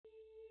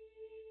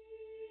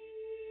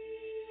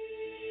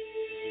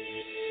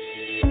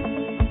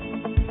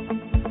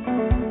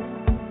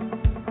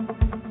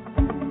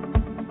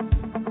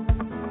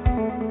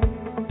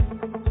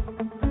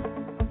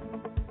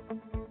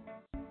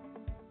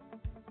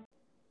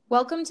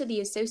Welcome to the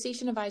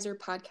Association Advisor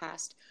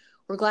podcast.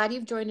 We're glad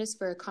you've joined us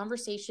for a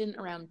conversation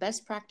around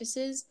best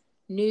practices,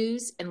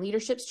 news, and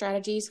leadership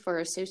strategies for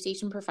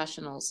association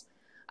professionals.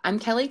 I'm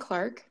Kelly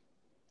Clark.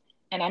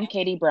 And I'm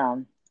Katie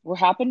Brown. We're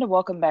happy to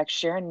welcome back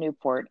Sharon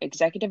Newport,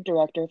 Executive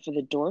Director for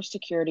the Door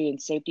Security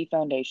and Safety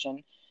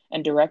Foundation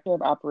and Director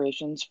of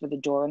Operations for the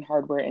Door and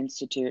Hardware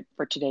Institute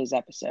for today's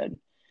episode.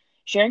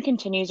 Sharon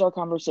continues our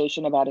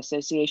conversation about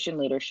association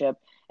leadership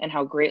and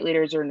how great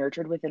leaders are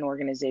nurtured within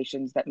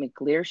organizations that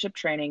make leadership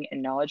training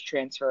and knowledge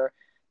transfer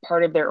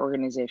part of their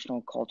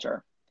organizational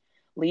culture.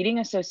 Leading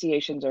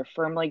associations are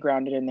firmly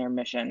grounded in their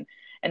mission,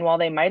 and while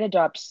they might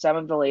adopt some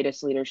of the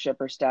latest leadership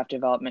or staff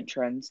development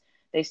trends,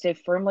 they stay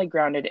firmly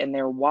grounded in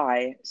their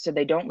why so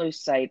they don't lose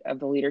sight of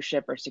the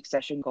leadership or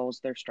succession goals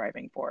they're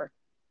striving for.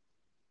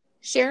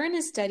 Sharon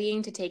is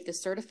studying to take the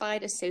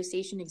Certified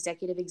Association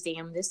Executive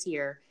exam this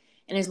year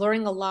and is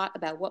learning a lot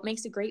about what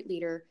makes a great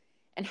leader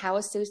and how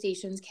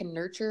associations can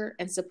nurture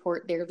and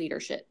support their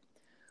leadership.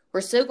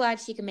 We're so glad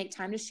she can make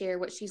time to share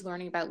what she's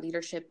learning about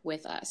leadership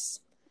with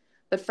us.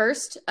 But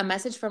first, a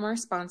message from our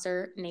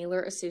sponsor,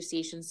 Naylor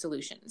Association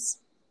Solutions.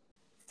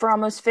 For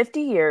almost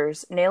 50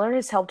 years, Naylor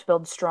has helped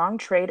build strong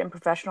trade and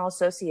professional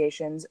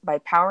associations by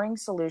powering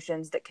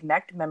solutions that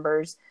connect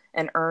members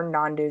and earn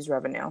non-dues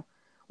revenue.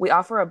 We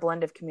offer a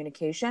blend of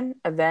communication,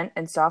 event,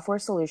 and software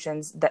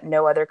solutions that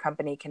no other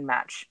company can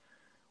match.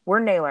 We're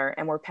Naylor,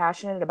 and we're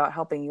passionate about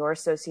helping your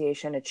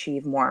association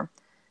achieve more.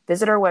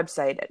 Visit our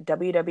website at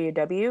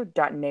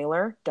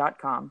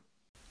www.naylor.com.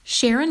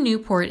 Sharon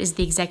Newport is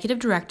the Executive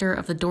Director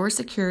of the Door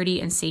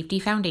Security and Safety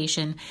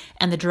Foundation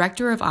and the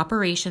Director of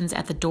Operations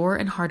at the Door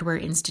and Hardware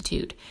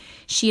Institute.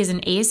 She is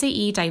an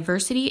ASAE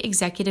Diversity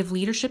Executive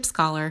Leadership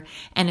Scholar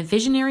and a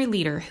visionary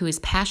leader who is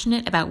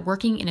passionate about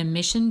working in a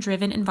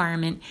mission-driven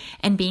environment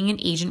and being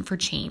an agent for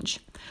change.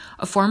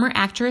 A former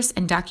actress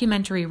and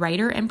documentary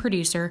writer and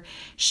producer,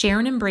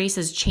 Sharon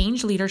embraces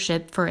change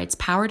leadership for its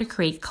power to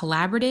create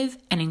collaborative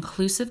and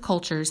inclusive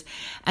cultures,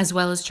 as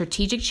well as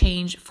strategic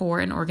change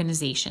for an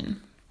organization.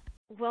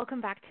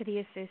 Welcome back to the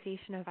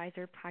Association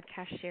Advisor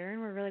podcast, Sharon.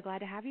 We're really glad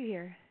to have you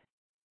here.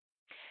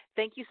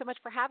 Thank you so much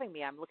for having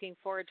me. I'm looking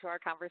forward to our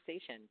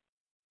conversation.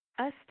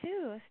 Us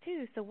too.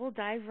 So we'll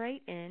dive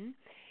right in.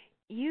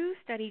 You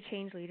study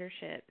change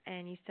leadership,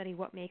 and you study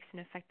what makes an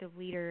effective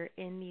leader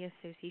in the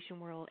association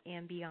world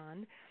and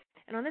beyond.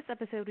 And on this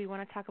episode, we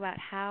want to talk about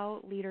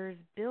how leaders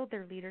build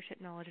their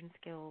leadership knowledge and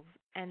skills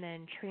and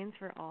then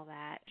transfer all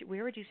that.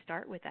 Where would you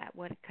start with that?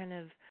 What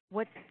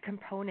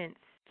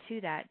components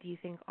to that do you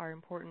think are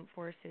important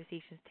for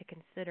associations to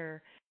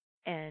consider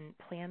and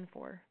plan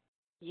for?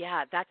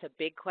 Yeah, that's a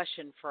big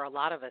question for a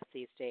lot of us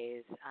these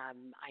days.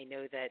 I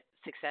know that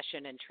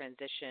succession and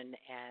transition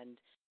and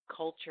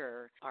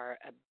culture are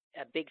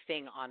a big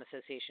thing on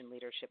association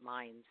leadership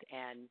minds.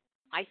 And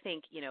I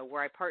think,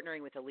 were I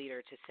partnering with a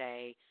leader to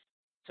say,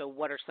 so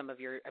what are some of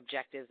your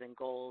objectives and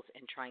goals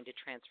in trying to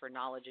transfer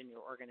knowledge in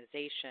your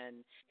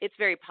organization? It's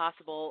very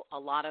possible a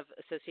lot of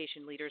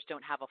association leaders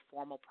don't have a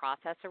formal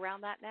process around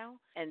that now.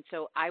 And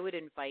so I would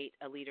invite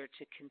a leader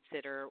to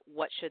consider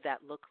what should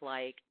that look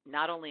like,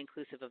 not only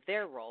inclusive of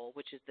their role,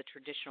 which is the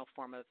traditional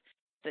form of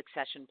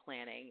succession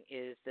planning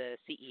is the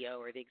CEO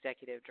or the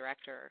executive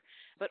director,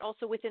 but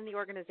also within the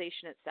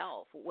organization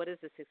itself. What is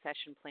the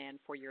succession plan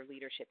for your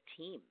leadership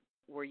team?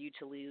 Were you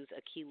to lose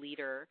a key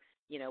leader,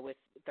 with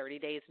 30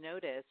 days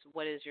notice,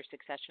 what is your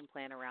succession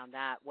plan around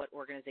that? What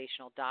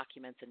organizational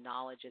documents and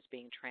knowledge is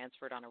being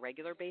transferred on a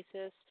regular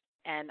basis?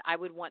 And I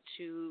would want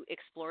to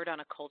explore it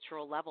on a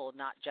cultural level,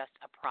 not just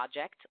a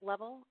project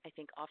level. I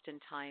think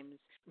oftentimes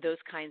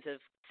those kinds of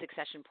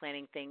succession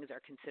planning things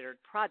are considered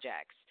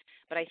projects.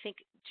 But I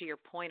think to your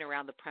point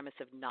around the premise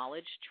of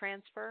knowledge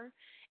transfer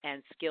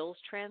and skills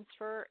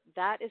transfer,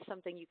 that is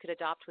something you could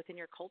adopt within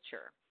your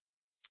culture.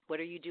 What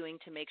are you doing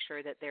to make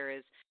sure that there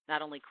is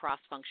not only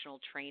cross-functional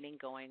training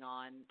going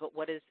on, but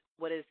what is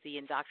the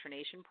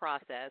indoctrination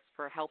process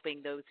for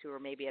helping those who are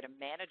maybe at a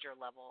manager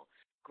level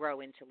grow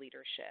into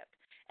leadership?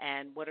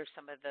 And what are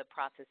some of the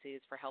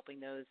processes for helping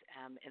those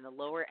in the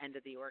lower end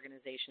of the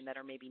organization that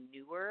are maybe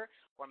newer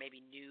or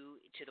maybe new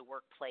to the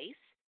workplace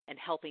and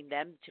helping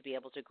them to be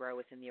able to grow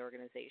within the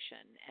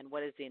organization? And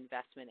what is the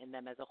investment in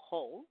them as a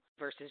whole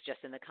versus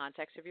just in the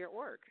context of your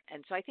org?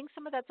 And so I think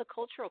some of that's a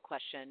cultural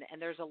question,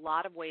 and there's a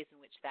lot of ways in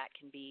which that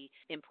can be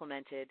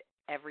implemented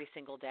every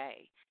single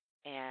day.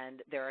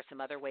 And there are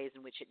some other ways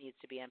in which it needs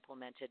to be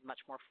implemented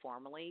much more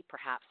formally,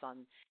 perhaps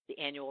on the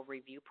annual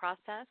review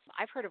process.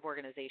 I've heard of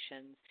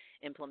organizations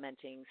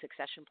implementing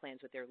succession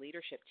plans with their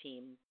leadership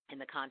team in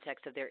the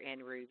context of their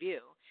annual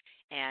review.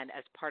 And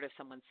as part of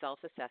someone's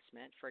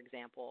self-assessment, for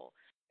example,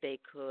 they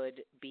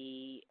could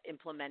be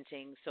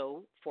implementing,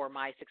 so for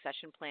my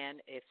succession plan,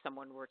 if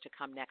someone were to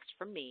come next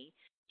from me,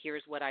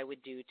 here's what I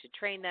would do to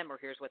train them, or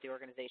here's what the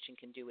organization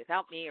can do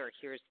without me, or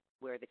here's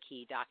where the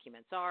key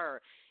documents are,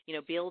 or,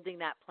 building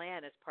that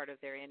plan as part of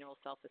their annual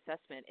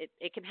self-assessment.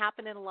 It can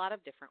happen in a lot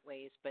of different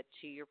ways, but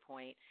to your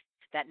point,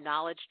 that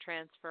knowledge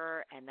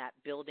transfer and that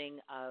building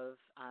of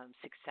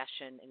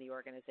succession in the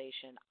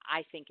organization,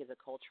 I think is a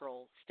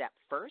cultural step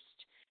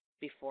first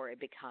before it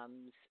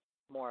becomes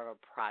more of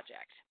a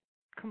project.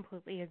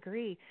 Completely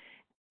agree.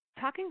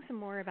 Talking some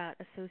more about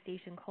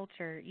association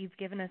culture, you've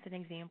given us an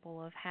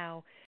example of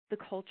how the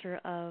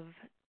culture of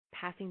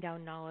passing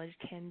down knowledge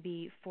can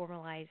be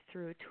formalized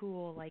through a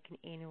tool like an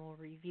annual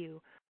review.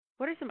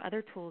 What are some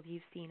other tools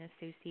you've seen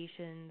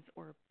associations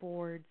or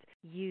boards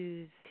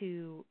use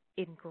to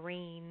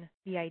ingrain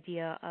the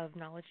idea of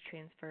knowledge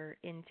transfer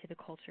into the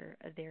culture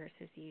of their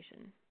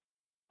association?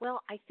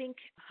 Well, I think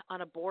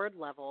on a board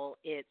level,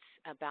 it's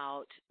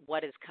about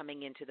what is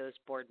coming into those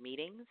board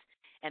meetings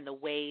and the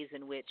ways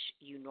in which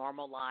you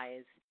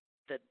normalize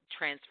the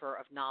transfer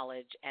of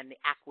knowledge and the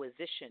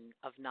acquisition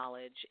of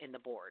knowledge in the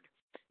board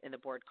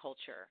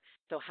culture.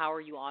 So how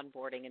are you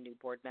onboarding a new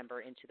board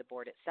member into the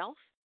board itself?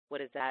 What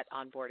does that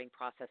onboarding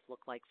process look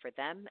like for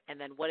them? And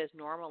then what is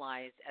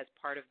normalized as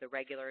part of the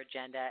regular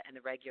agenda and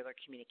the regular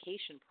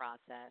communication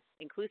process,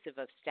 inclusive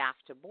of staff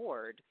to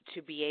board,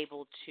 to be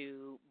able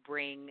to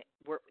bring,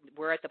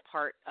 we're at the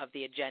part of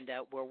the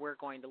agenda where we're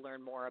going to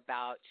learn more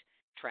about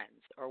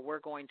trends, or we're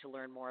going to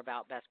learn more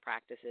about best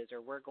practices,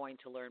 or we're going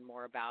to learn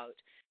more about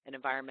an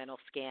environmental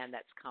scan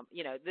that's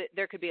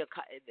there could be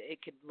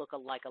it could look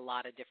like a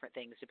lot of different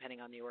things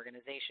depending on the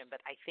organization, but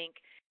I think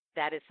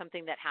that is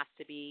something that has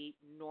to be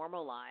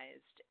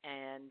normalized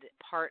and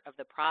part of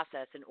the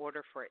process in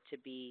order for it to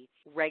be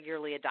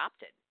regularly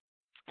adopted.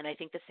 And I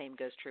think the same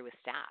goes true with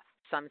staff.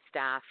 Some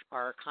staff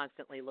are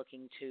constantly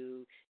looking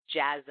to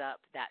jazz up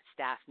that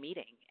staff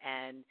meeting.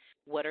 And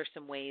what are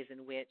some ways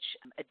in which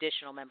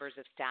additional members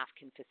of staff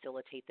can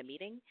facilitate the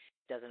meeting?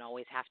 It doesn't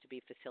always have to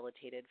be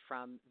facilitated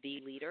from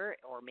the leader,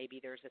 or maybe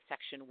there's a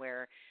section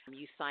where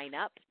you sign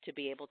up to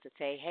be able to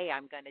say, hey,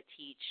 I'm going to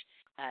teach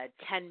a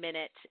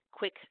 10-minute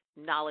quick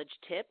knowledge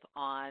tip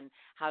on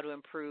how to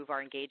improve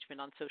our engagement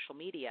on social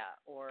media,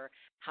 or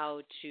how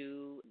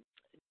to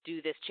do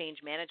this change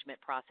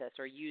management process,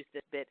 or use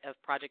this bit of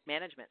project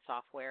management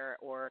software,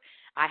 or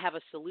I have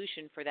a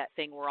solution for that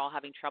thing we're all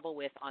having trouble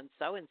with on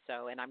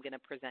so-and-so, and I'm going to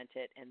present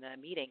it in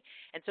the meeting.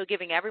 And so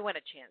giving everyone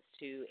a chance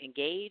to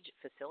engage,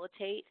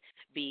 facilitate,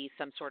 be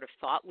some sort of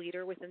thought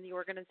leader within the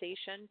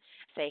organization,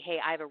 say, hey,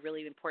 I have a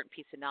really important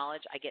piece of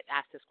knowledge. I get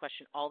asked this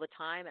question all the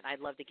time, and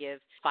I'd love to give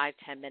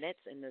 5-10 minutes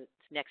in the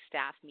next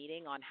staff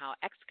meeting on how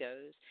X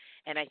goes.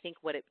 And I think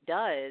what it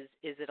does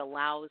is it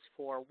allows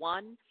for,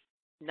 one,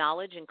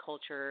 knowledge and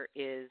culture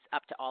is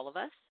up to all of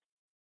us.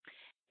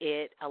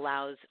 It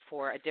allows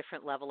for a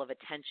different level of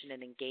attention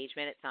and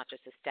engagement. It's not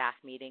just a staff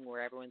meeting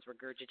where everyone's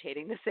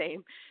regurgitating the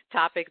same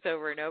topics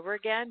over and over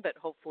again, but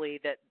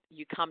hopefully that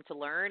you come to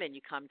learn and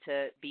you come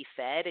to be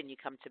fed and you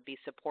come to be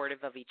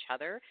supportive of each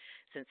other,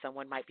 since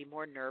someone might be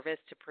more nervous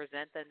to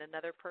present than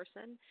another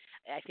person.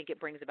 I think it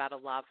brings about a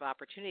lot of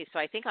opportunities. So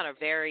I think on a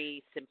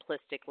very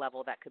simplistic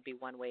level, that could be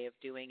one way of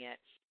doing it.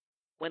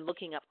 When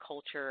looking up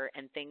culture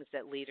and things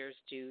that leaders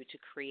do to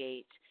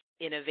create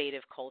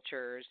innovative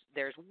cultures,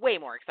 there's way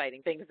more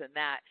exciting things than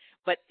that,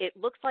 but it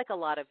looks like a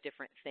lot of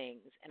different things.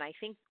 And I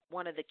think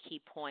one of the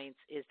key points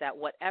is that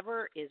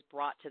whatever is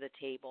brought to the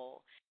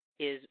table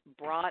is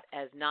brought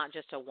as not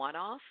just a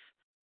one-off,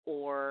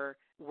 or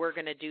we're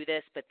going to do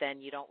this, but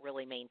then you don't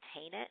really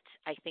maintain it.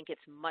 I think it's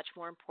much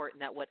more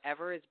important that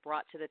whatever is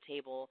brought to the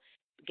table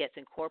gets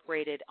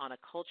incorporated on a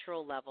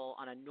cultural level,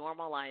 on a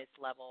normalized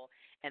level,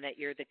 and that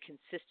you're the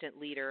consistent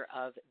leader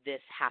of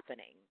this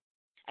happening.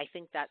 I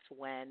think that's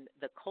when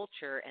the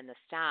culture and the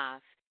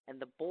staff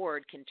and the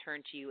board can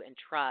turn to you and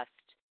trust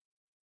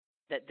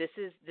that this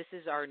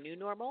is our new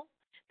normal,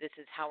 this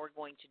is how we're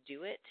going to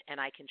do it, and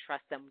I can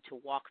trust them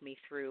to walk me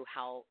through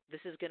how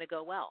this is going to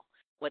go well.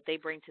 What they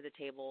bring to the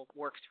table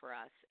works for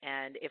us.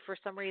 And if for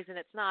some reason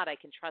it's not, I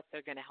can trust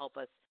they're going to help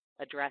us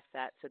address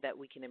that so that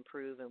we can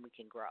improve and we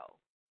can grow.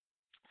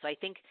 So I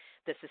think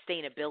the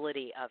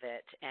sustainability of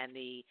it and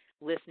the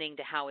listening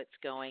to how it's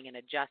going and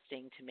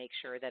adjusting to make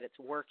sure that it's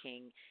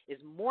working is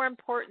more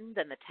important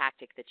than the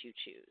tactic that you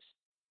choose.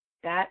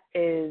 That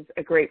is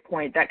a great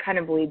point. That kind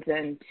of leads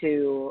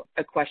into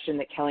a question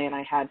that Kelly and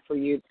I had for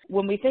you.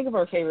 When we think of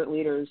our favorite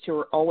leaders who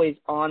are always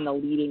on the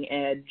leading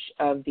edge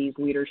of these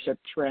leadership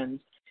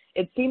trends,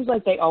 it seems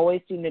like they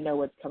always seem to know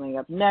what's coming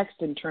up next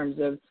in terms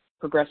of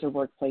progressive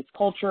workplace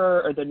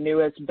culture, or the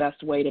newest,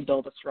 best way to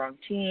build a strong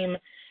team,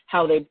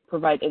 how they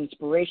provide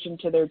inspiration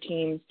to their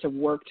teams to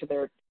work to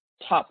their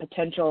top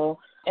potential.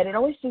 And it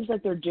always seems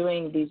like they're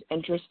doing these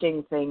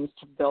interesting things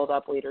to build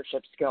up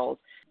leadership skills,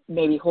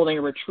 maybe holding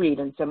a retreat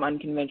in some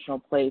unconventional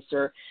place,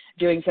 or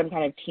doing some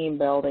kind of team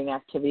building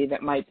activity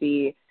that might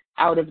be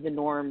out of the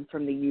norm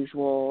from the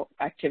usual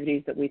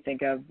activities that we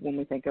think of when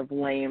we think of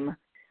lame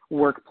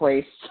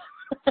workplace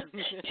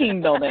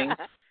team building.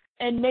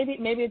 And maybe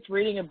it's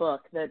reading a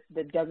book that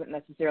doesn't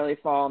necessarily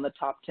fall on the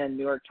top 10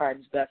 New York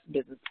Times best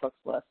business books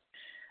list.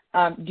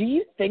 Do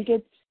you think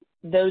it's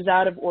those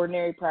out of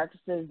ordinary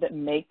practices that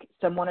make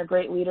someone a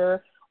great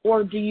leader?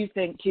 Or do you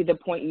think, to the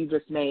point you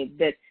just made,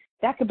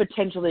 that could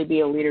potentially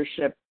be a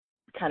leadership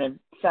kind of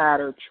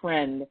fad or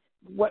trend?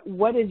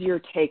 What is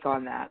your take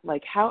on that?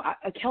 Like, how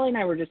Kelly and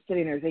I were just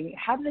sitting there thinking,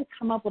 how do they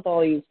come up with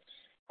all these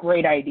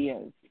great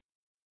ideas?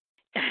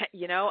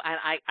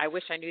 And I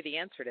wish I knew the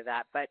answer to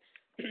that, but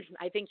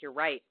I think you're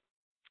right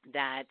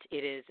that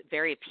it is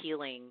very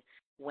appealing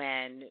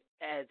when,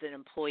 as an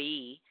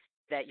employee,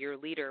 that your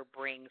leader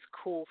brings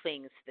cool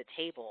things to the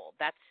table.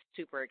 That's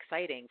super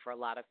exciting for a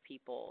lot of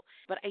people.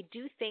 But I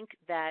do think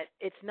that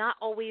it's not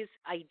always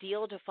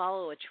ideal to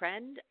follow a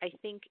trend. I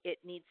think it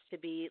needs to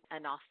be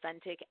an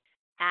authentic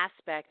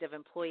aspect of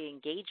employee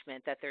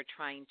engagement that they're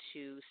trying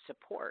to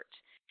support.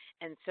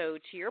 And so,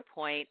 to your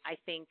point, I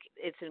think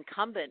it's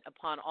incumbent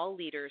upon all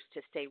leaders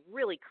to stay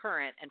really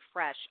current and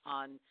fresh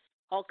on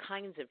all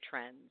kinds of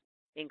trends,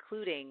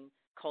 including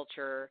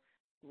culture,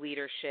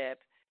 leadership,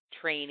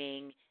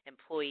 training,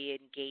 employee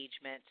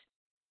engagement.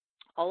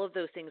 All of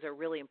those things are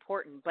really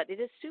important, but it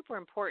is super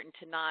important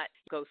to not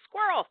go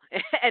squirrel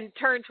and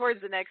turn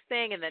towards the next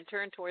thing and then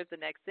turn towards the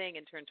next thing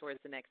and turn towards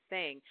the next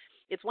thing.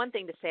 It's one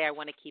thing to say, I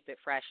want to keep it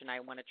fresh and I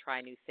want to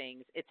try new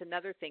things. It's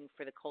another thing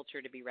for the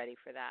culture to be ready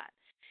for that.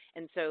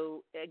 And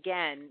so,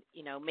 again,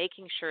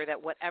 making sure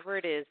that whatever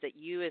it is that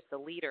you as the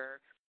leader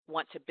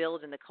want to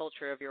build in the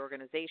culture of your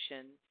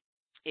organization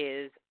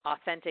is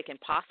authentic and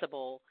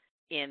possible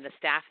in the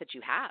staff that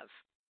you have.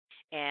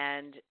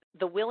 And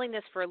the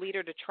willingness for a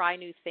leader to try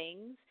new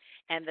things,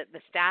 and that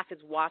the staff is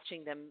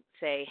watching them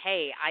say,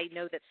 hey, I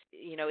know that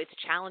it's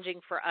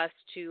challenging for us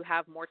to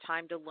have more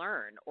time to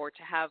learn or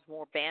to have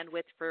more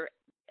bandwidth for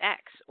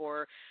X,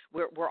 or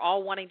we're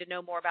all wanting to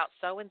know more about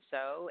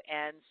so-and-so,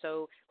 and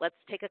so let's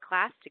take a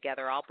class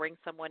together. I'll bring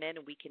someone in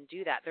and we can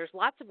do that. There's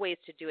lots of ways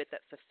to do it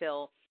that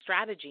fulfill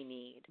strategy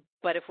need.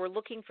 But if we're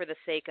looking for the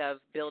sake of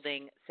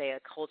building, say, a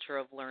culture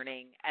of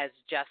learning as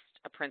just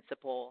a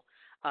principle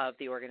of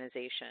the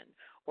organization,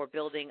 or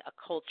building a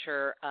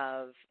culture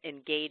of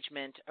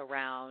engagement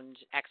around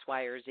X,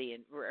 Y, or Z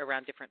and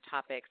around different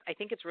topics, I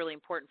think it's really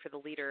important for the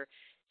leader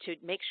to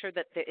make sure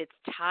that it's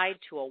tied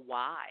to a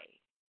why.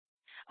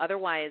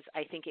 Otherwise,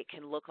 I think it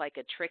can look like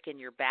a trick in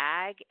your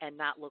bag and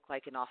not look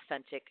like an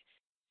authentic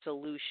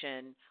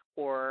solution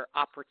or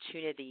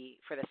opportunity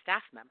for the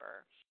staff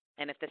member.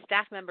 And if the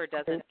staff member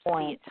doesn't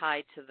see it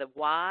tied to the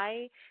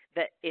why,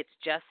 that it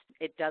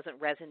doesn't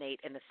resonate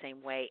in the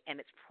same way, and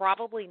it's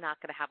probably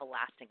not going to have a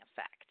lasting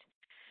effect.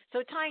 So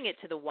tying it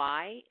to the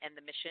why and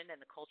the mission and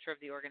the culture of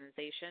the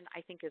organization,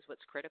 I think, is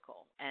what's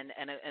critical, and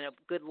a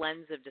good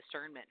lens of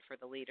discernment for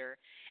the leader.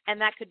 And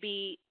that could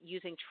be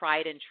using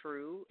tried and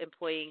true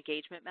employee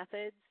engagement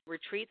methods.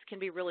 Retreats can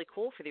be really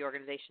cool for the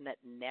organization that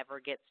never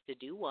gets to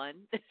do one,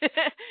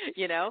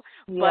 Yeah.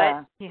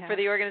 But for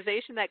the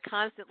organization that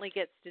constantly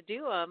gets to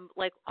do them,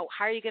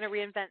 how are you going to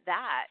reinvent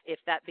that if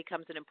that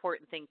becomes an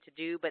important thing to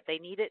do, but they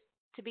need it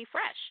to be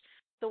fresh?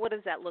 So what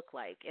does that look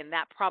like? And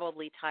that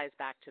probably ties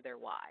back to their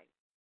why.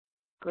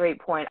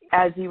 Great point.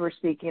 As you were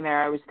speaking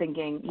there, I was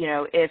thinking,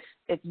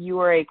 if you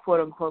are a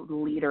quote-unquote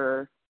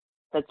leader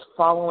that's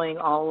following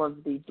all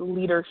of the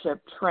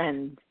leadership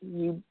trends,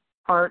 you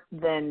aren't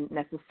then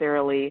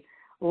necessarily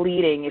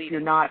leading if you're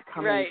not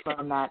coming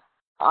from that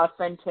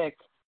authentic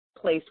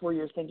place where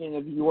you're thinking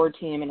of your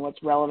team and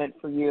what's relevant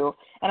for you.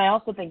 And I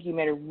also think you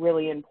made a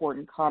really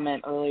important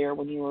comment earlier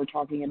when you were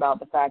talking about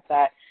the fact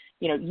that,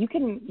 you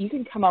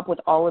can come up with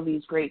all of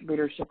these great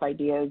leadership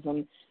ideas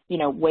and,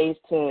 ways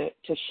to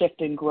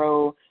shift and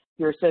grow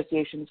your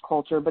association's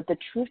culture. But the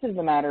truth of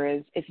the matter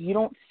is, if you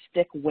don't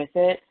stick with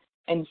it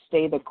and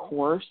stay the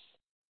course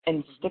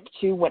and stick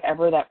to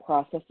whatever that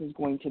process is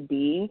going to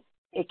be,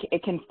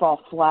 it can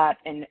fall flat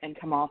and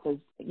come off as,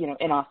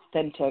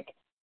 inauthentic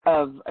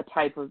of a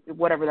type of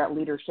whatever that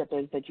leadership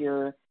is that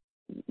you're,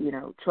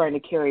 trying to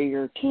carry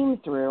your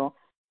team through.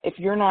 If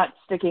you're not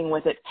sticking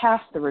with it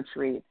past the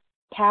retreat,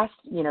 past,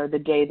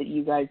 the day that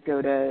you guys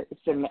go to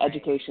some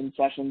education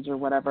sessions or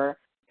whatever,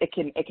 it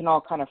can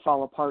all kind of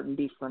fall apart and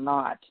be for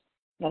naught.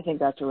 And I think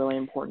that's a really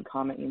important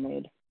comment you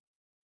made.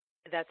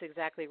 That's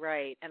exactly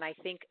right. And I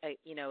think, a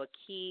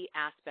key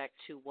aspect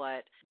to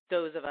what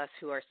those of us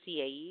who are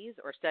CAEs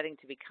or studying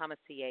to become a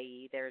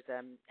CAE, there's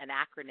an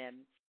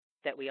acronym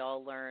that we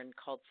all learn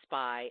called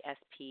SPIE,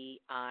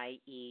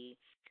 S-P-I-E,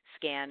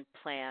 scan,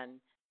 plan,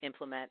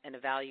 implement, and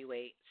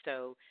evaluate.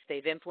 So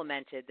they've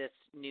implemented this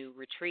new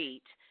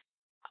retreat.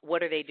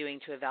 What are they doing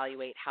to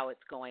evaluate how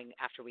it's going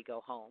after we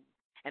go home?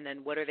 And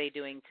then what are they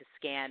doing to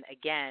scan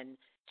again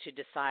to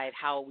decide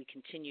how we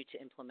continue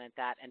to implement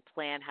that and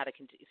plan how to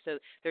continue? So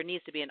there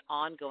needs to be an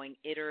ongoing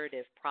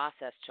iterative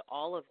process to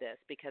all of this,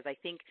 because I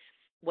think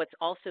what's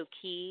also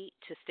key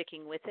to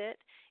sticking with it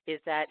is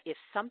that if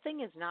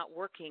something is not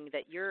working,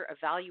 that you're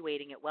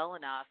evaluating it well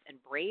enough and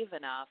brave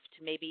enough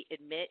to maybe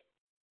admit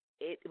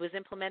it was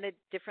implemented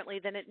differently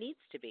than it needs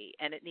to be,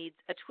 and it needs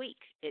a tweak,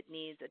 it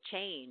needs a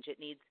change, it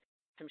needs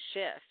some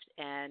shift.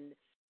 And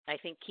I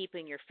think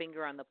keeping your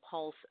finger on the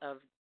pulse of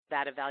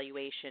that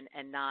evaluation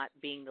and not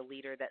being the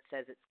leader that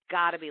says it's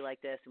got to be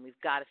like this and we've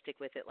got to stick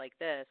with it like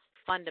this,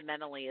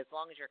 fundamentally, as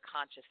long as you're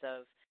conscious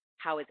of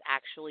how it's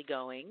actually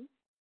going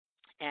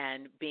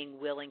and being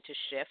willing to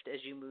shift as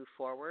you move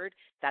forward,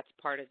 that's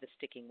part of the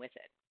sticking with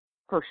it.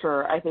 For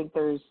sure. I think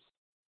there's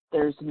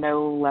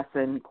no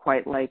lesson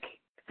quite like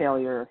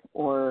failure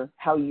or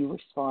how you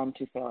respond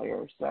to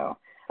failure. So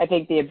I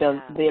think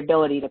Yeah. the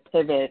ability to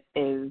pivot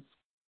is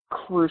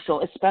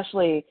crucial,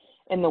 especially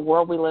in the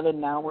world we live in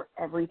now where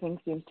everything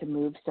seems to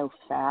move so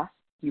fast.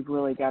 You've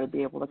really got to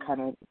be able to kind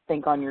of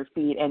think on your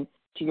feet and,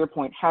 to your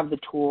point, have the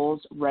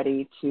tools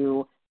ready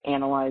to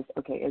analyze,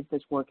 okay, is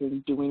this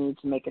working? Do we need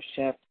to make a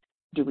shift?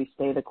 Do we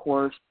stay the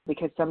course?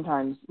 Because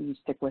sometimes you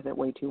stick with it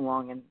way too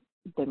long and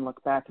then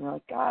look back and you're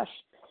like, gosh,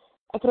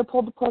 I could have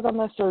pulled the plug on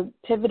this or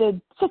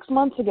pivoted 6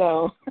 months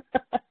ago.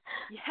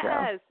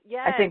 Yes,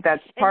 yes. I think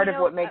that's And part of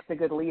what makes a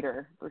good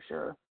leader, for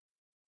sure.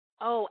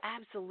 oh,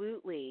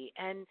 absolutely.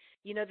 And,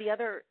 the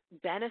other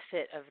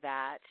benefit of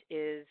that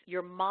is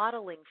you're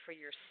modeling for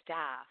your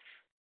staff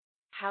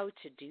how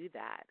to do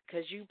that,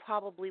 because you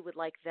probably would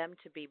like them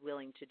to be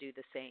willing to do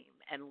the same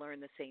and learn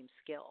the same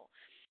skill.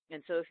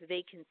 And so if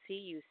they can see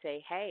you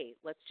say, hey,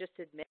 let's just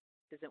admit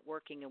this isn't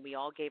working and we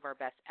all gave our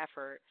best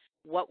effort,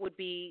 what would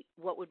be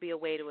a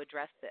way to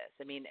address this?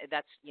 I mean,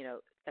 that's,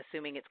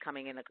 assuming it's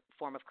coming in a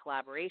form of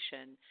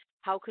collaboration,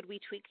 how could we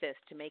tweak this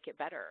to make it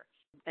better?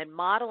 And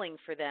modeling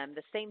for them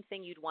the same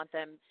thing you'd want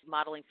them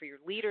modeling for your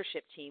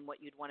leadership team,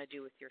 what you'd want to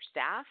do with your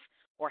staff,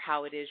 or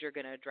how it is you're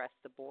going to address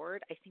the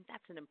board. I think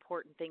that's an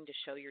important thing to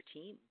show your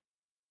team.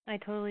 I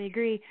totally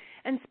agree.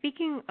 And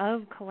speaking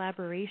of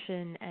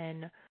collaboration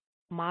and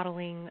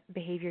modeling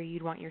behavior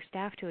you'd want your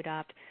staff to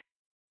adopt,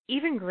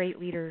 even great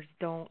leaders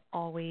don't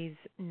always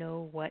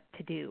know what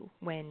to do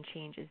when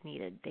change is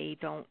needed. They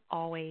don't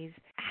always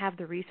have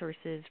the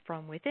resources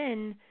from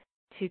within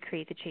to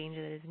create the change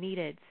that is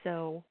needed.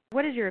 So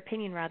what is your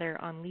opinion, rather,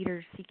 on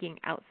leaders seeking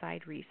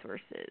outside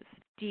resources?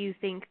 Do you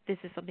think this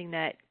is something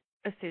that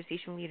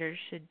association leaders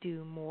should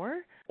do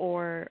more,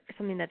 or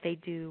something that they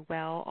do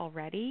well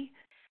already?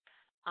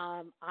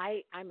 I'm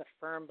a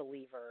firm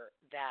believer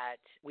that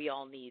we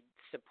all need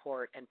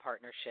support and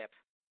partnership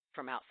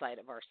from outside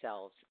of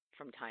ourselves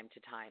from time to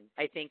time.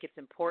 I think it's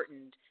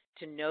important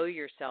to know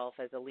yourself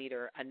as a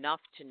leader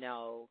enough to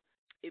know,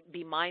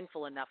 be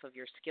mindful enough of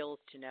your skills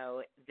to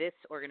know this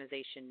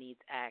organization needs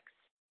X,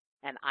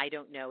 and I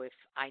don't know if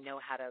I know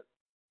how to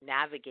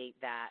navigate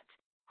that.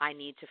 I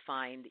need to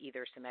find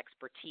either some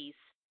expertise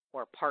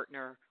or a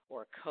partner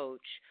or a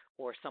coach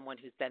or someone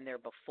who's been there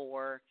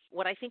before.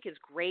 What I think is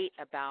great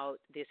about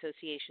the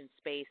association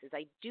space is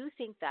I do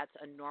think that's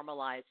a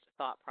normalized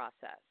thought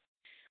process.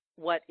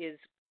 What is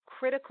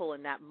critical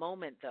in that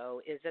moment,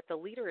 though, is that the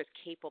leader is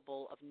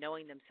capable of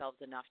knowing themselves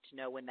enough to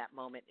know when that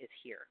moment is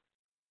here.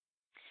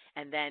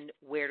 And then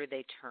where do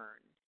they turn?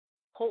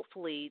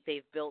 Hopefully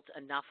they've built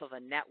enough of a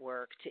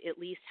network to at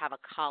least have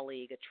a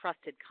colleague, a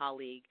trusted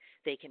colleague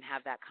they can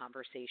have that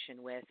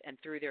conversation with, and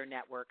through their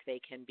network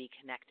they can be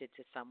connected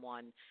to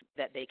someone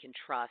that they can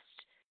trust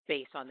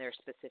based on their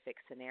specific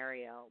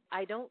scenario.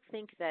 I don't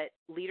think that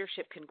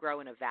leadership can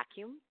grow in a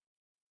vacuum.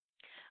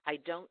 I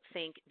don't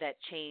think that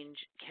change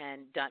can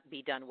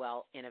be done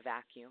well in a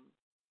vacuum.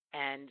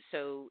 And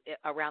so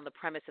around the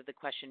premise of the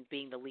question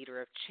being the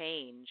leader of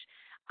change,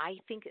 I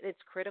think it's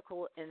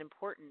critical and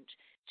important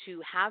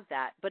to have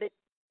that, but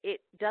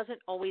it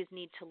doesn't always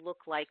need to look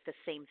like the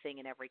same thing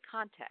in every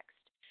context.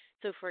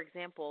 So, for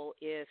example,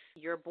 if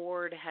your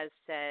board has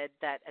said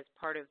that as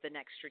part of the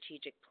next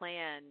strategic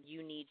plan,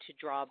 you need to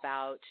draw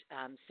about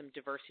some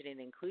diversity and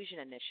inclusion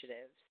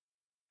initiatives,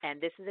 and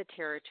this is a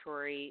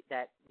territory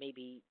that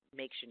maybe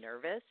makes you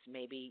nervous.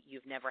 Maybe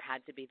you've never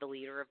had to be the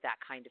leader of that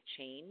kind of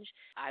change.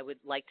 I would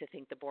like to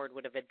think the board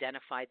would have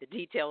identified the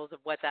details of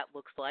what that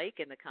looks like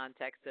in the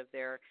context of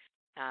their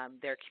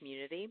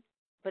community.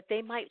 But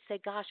they might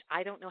say, gosh,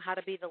 I don't know how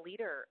to be the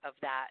leader of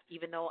that,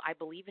 even though I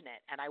believe in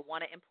it and I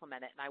want to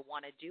implement it and I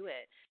want to do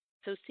it.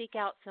 So seek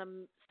out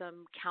some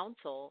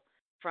counsel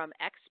from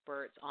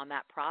experts on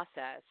that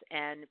process.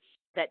 And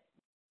that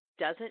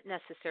doesn't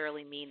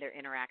necessarily mean they're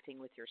interacting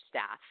with your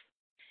staff.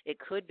 It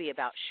could be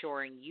about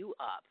shoring you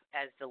up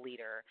as the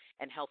leader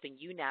and helping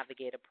you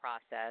navigate a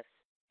process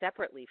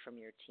separately from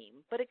your team.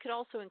 But it could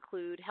also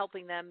include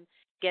helping them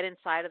get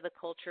inside of the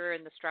culture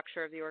and the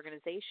structure of the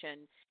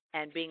organization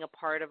and being a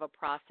part of a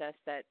process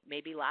that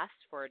maybe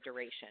lasts for a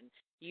duration.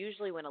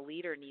 Usually when a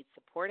leader needs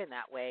support in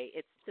that way,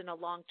 it's in a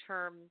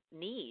long-term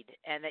need,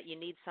 and that you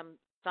need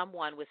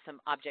someone with some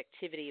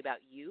objectivity about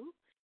you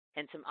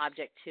and some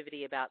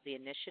objectivity about the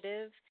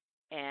initiative,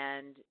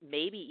 and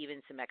maybe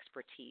even some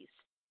expertise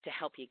to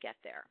help you get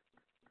there.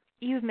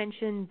 You've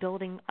mentioned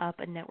building up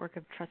a network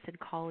of trusted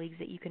colleagues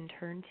that you can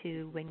turn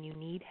to when you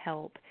need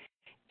help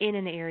in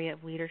an area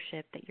of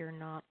leadership that you're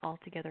not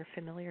altogether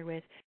familiar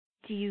with.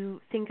 Do you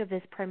think of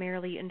this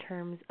primarily in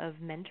terms of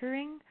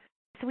mentoring?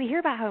 So we hear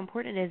about how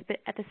important it is, but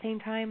at the same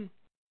time,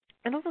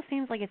 it also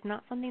seems like it's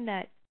not something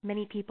that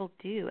many people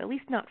do, at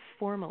least not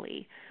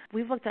formally.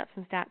 We've looked up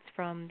some stats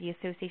from the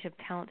Association of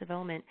Talent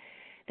Development.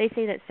 They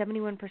say that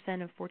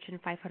 71% of Fortune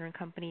 500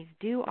 companies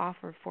do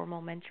offer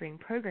formal mentoring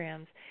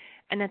programs,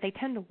 and that they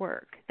tend to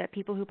work, that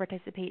people who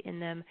participate in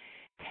them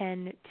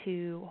tend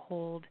to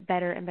hold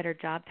better and better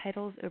job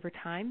titles over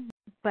time.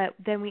 But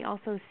then we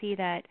also see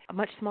that a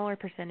much smaller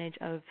percentage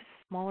of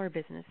smaller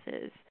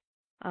businesses,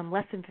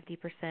 less than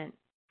 50%,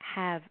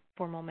 have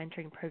formal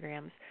mentoring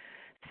programs.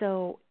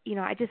 So,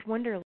 I just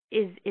wonder,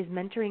 is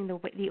mentoring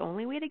the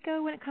only way to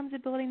go when it comes to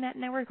building that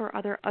network, or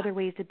are there other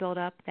ways to build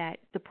up that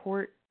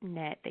support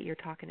net that you're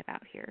talking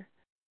about here?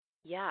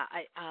 Yeah,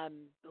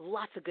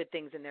 lots of good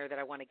things in there that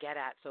I want to get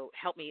at. So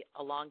help me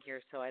along here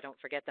so I don't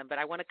forget them. But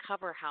I want to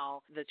cover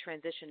how the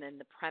transition and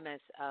the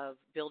premise of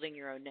building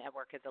your own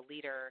network as a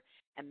leader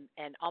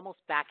and almost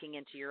backing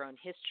into your own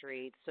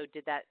history. So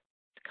did that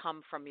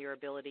come from your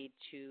ability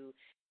to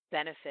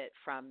benefit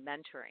from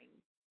mentoring?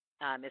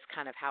 Is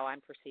kind of how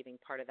I'm perceiving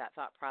part of that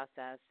thought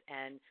process.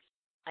 And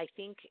I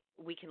think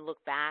we can look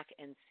back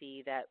and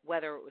see that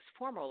whether it was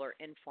formal or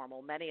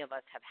informal, many of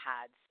us have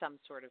had some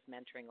sort of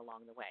mentoring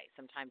along the way.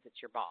 Sometimes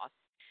it's your boss.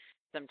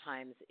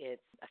 Sometimes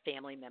it's a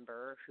family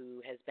member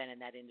who has been in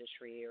that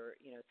industry, or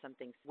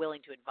something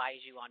willing to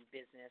advise you on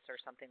business or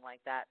something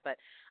like that. But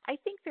I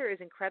think there is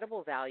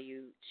incredible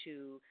value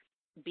to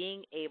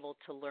being able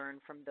to learn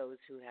from those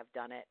who have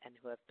done it and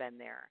who have been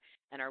there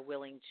and are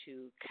willing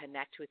to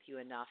connect with you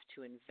enough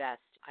to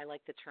invest. I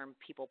like the term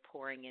people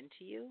pouring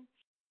into you.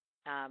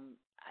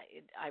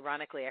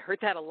 Ironically, I heard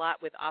that a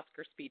lot with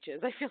Oscar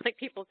speeches. I feel like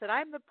people said,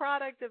 I'm the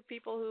product of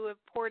people who have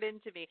poured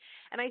into me.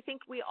 And I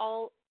think we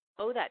all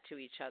owe that to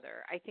each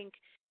other. I think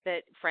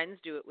that friends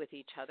do it with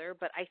each other,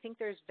 but I think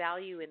there's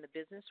value in the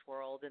business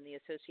world and the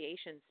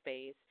association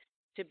space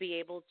to be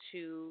able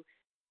to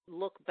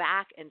look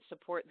back and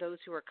support those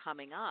who are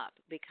coming up,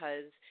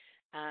 because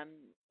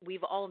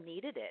we've all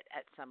needed it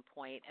at some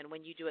point. And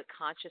when you do it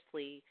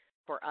consciously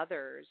for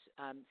others,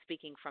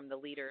 speaking from the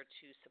leader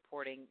to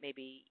supporting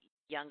maybe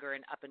younger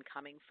and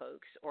up-and-coming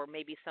folks, or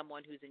maybe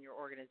someone who's in your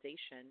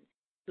organization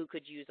who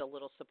could use a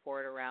little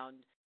support around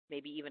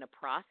maybe even a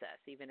process,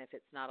 even if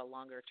it's not a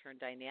longer-term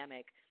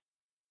dynamic,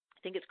 I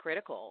think it's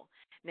critical.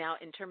 Now,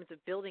 in terms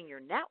of building your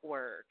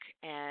network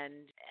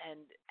and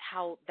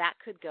how that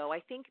could go,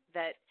 I think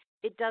that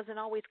it doesn't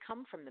always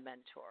come from the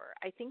mentor.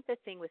 I think the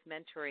thing with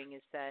mentoring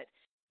is that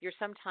you're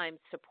sometimes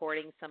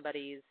supporting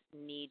somebody's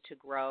need to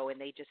grow and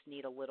they just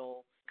need a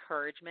little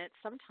encouragement.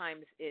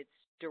 Sometimes it's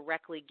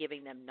directly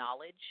giving them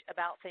knowledge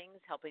about things,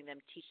 helping them,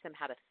 teach them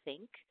how to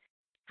think,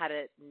 how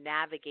to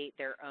navigate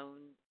their own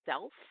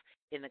self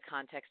in the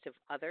context of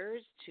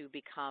others, to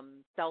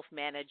become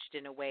self-managed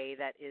in a way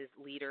that is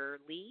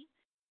leaderly.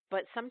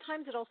 But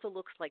sometimes it also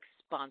looks like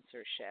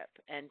sponsorship.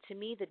 And to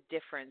me, the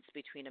difference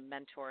between a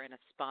mentor and a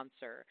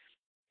sponsor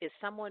is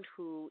someone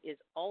who is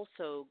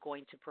also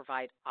going to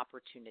provide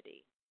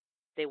opportunity.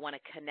 They want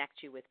to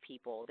connect you with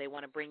people. They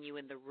want to bring you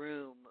in the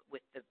room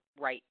with the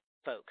right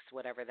folks,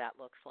 whatever that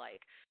looks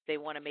like. They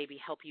want to maybe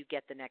help you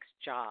get the next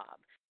job.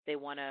 They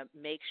want to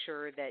make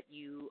sure that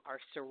you are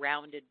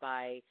surrounded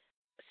by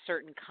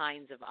certain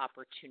kinds of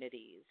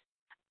opportunities.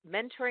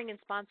 Mentoring and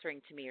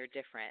sponsoring to me are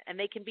different, and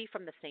they can be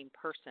from the same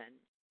person,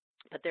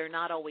 but they're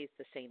not always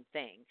the same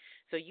thing.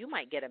 So you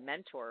might get a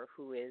mentor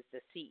who is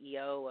the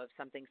CEO of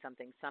something,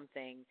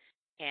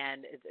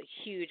 and it's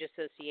a huge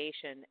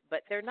association,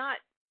 but they're not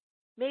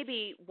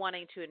maybe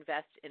wanting to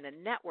invest in the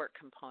network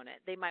component.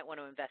 They might want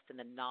to invest in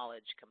the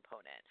knowledge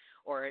component,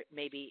 or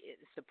maybe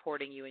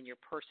supporting you in your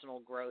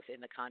personal growth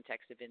in the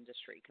context of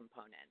industry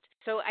component.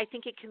 So I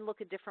think it can look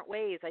at different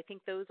ways. I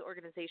think those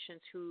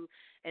organizations who,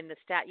 in the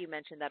stat you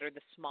mentioned, that are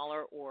the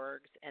smaller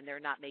orgs and they're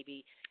not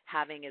maybe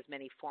having as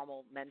many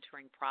formal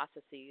mentoring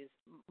processes,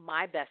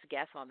 my best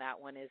guess on that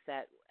one is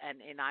that, and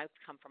I've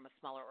come from a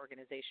smaller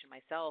organization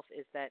myself,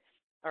 is that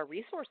our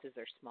resources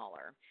are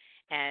smaller.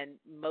 And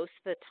most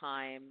of the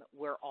time,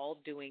 we're all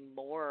doing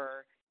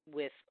more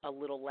with a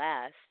little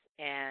less.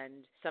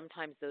 And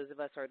sometimes those of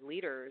us, our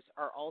leaders,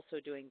 are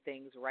also doing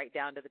things right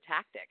down to the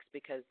tactics,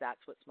 because that's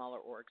what smaller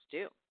orgs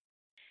do.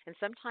 And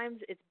sometimes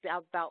it's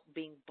about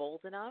being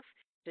bold enough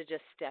to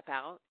just step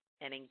out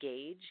and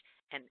engage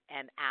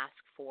and ask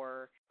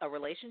for a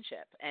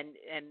relationship and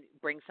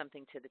bring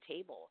something to the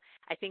table.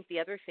 I think the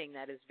other thing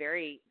that is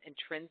very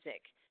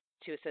intrinsic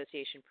to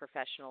association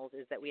professionals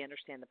is that we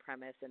understand the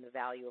premise and the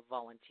value of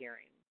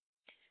volunteering.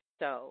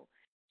 So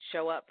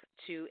show up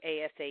to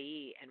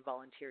ASAE and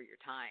volunteer your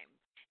time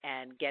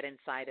and get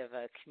inside of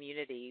a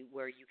community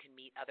where you can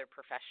meet other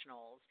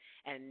professionals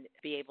and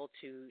be able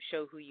to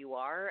show who you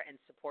are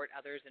and support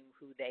others in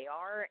who they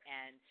are,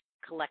 and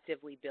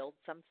collectively build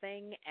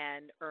something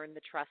and earn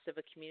the trust of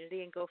a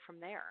community and go from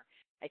there.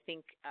 I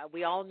think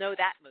we all know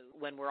that move.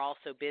 When we're all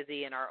so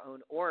busy in our own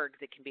orgs,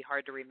 it can be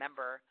hard to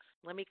remember,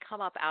 let me come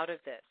up out of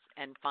this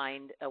and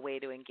find a way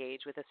to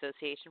engage with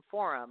Association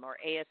Forum or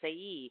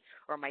ASAE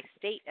or my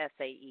state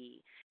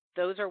SAE.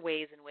 Those are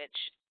ways in which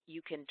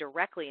you can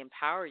directly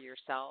empower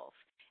yourself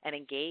and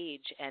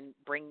engage and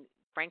bring,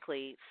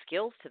 frankly,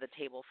 skills to the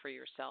table for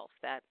yourself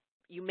that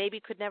you maybe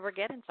could never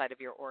get inside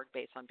of your org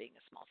based on being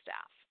a small staff.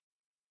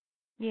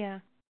 Yeah.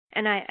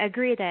 And I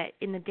agree that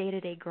in the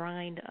day-to-day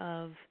grind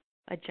of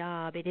a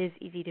job, it is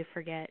easy to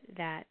forget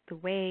that the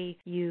way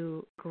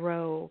you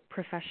grow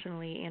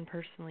professionally and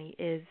personally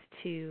is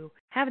to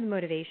have the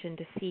motivation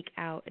to seek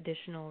out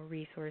additional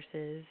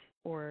resources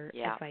or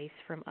advice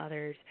from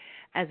others,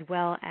 as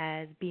well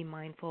as be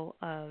mindful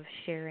of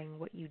sharing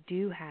what you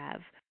do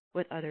have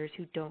with others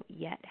who don't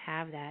yet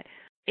have that.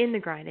 In the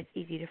grind, it's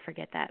easy to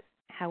forget that.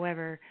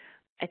 However,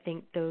 I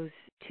think those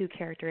two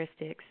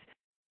characteristics,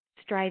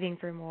 striving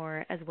for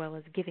more as well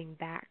as giving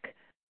back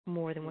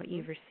more than what Mm-hmm.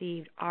 you've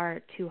received,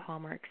 are two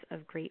hallmarks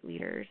of great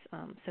leaders.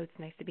 So it's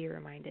nice to be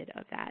reminded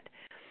of that.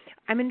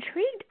 I'm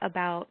intrigued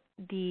about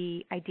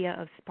the idea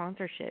of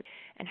sponsorship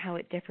and how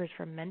it differs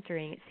from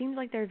mentoring. It seems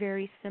like they're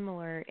very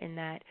similar in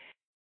that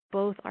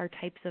both are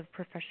types of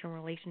professional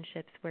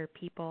relationships where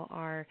people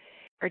are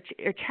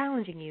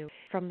challenging you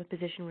from the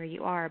position where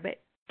you are.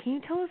 But can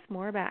you tell us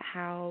more about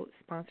how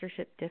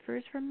sponsorship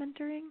differs from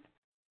mentoring?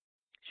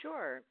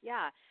 Sure.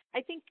 Yeah.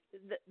 I think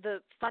the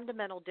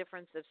fundamental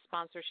difference of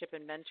sponsorship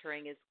and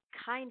mentoring is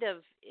kind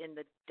of in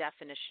the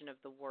definition of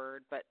the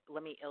word, but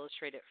let me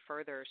illustrate it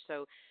further.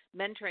 So,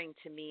 mentoring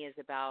to me is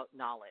about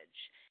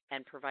knowledge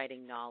and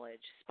providing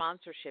knowledge.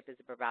 Sponsorship is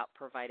about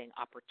providing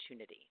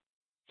opportunity.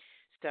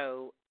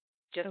 So,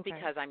 just Okay.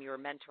 because I'm your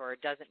mentor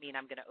doesn't mean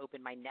I'm going to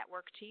open my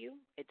network to you.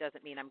 It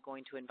doesn't mean I'm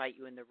going to invite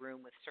you in the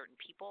room with certain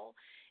people.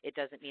 It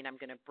doesn't mean I'm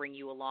going to bring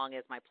you along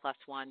as my plus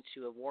one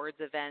to awards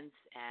events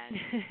and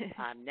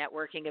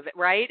networking event,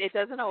 right? It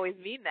doesn't always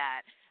mean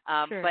that.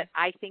 Sure. But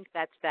I think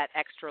that's that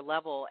extra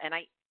level, and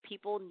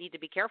people need to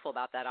be careful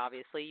about that.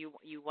 Obviously,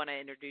 you want to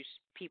introduce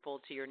people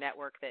to your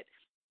network that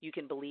you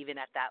can believe in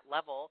at that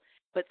level.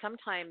 But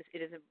sometimes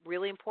it is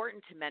really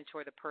important to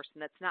mentor the person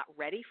that's not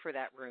ready for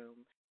that room,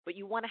 but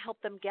you want to help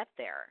them get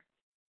there.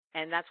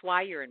 And that's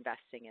why you're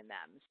investing in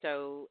them.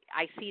 So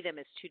I see them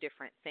as two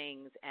different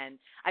things, and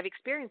I've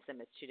experienced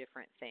them as two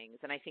different things.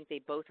 And I think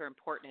they both are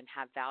important and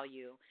have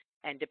value.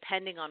 And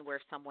depending on where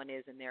someone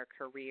is in their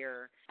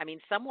career, I mean,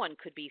 someone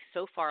could be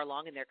so far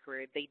along in their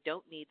career, they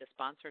don't need the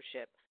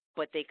sponsorship,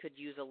 but they could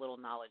use a little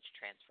knowledge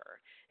transfer.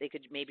 They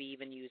could maybe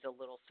even use a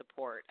little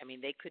support. I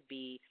mean, they could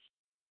be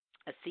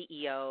a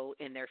CEO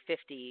in their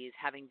 50s,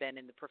 having been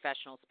in the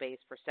professional space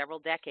for several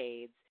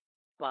decades,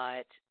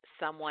 but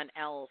someone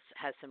else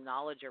has some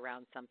knowledge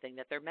around something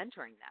that they're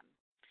mentoring them.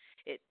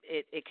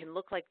 It can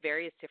look like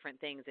various different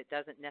things. It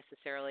doesn't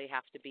necessarily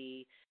have to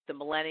be the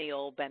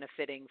millennial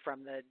benefiting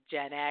from the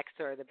Gen X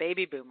or the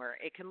baby boomer.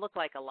 It can look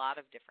like a lot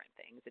of different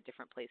things at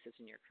different places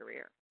in your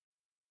career.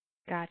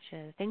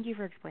 Gotcha. Thank you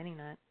for explaining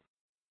that.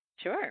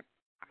 Sure.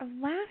 Our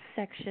last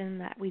section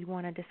that we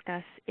want to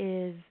discuss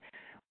is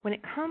when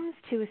it comes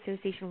to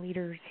association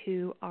leaders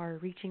who are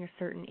reaching a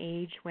certain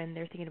age when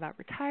they're thinking about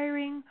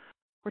retiring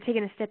or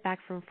taking a step back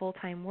from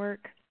full-time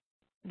work,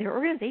 their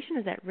organization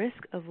is at risk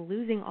of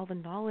losing all the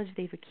knowledge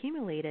they've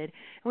accumulated.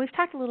 And we've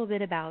talked a little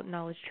bit about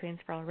knowledge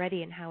transfer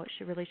already and how it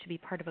should be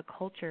part of a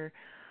culture.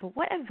 But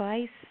what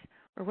advice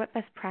or what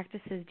best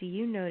practices do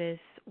you notice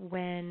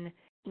when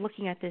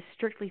looking at this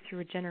strictly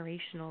through a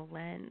generational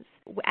lens?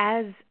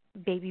 As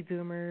baby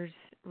boomers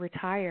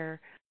retire,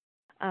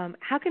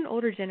 how can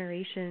older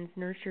generations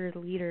nurture the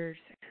leaders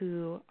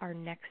who are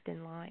next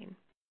in line?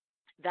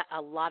 That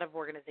a lot of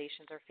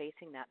organizations are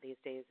facing that these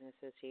days in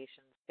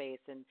association space,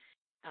 and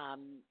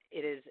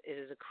it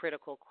is a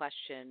critical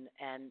question.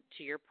 And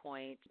to your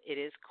point, it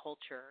is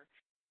culture,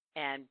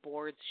 and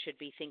boards should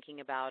be thinking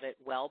about it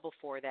well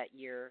before that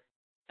year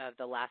of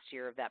the last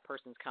year of that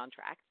person's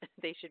contract.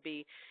 They should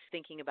be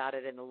thinking about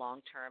it in the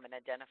long term and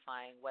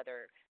identifying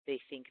whether they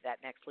think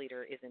that next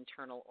leader is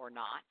internal or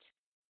not.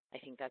 I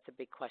think that's a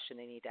big question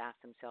they need to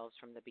ask themselves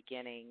from the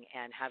beginning.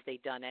 And have they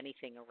done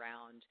anything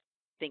around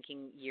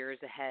thinking years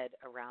ahead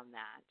around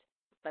that?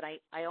 But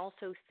I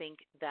also think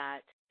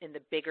that in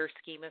the bigger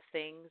scheme of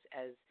things,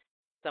 as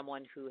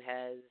someone who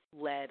has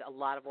led a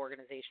lot of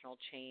organizational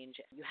change,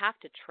 you have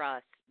to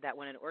trust that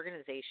when an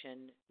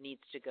organization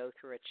needs to go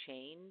through a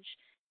change,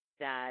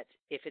 that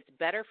if it's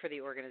better for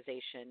the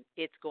organization,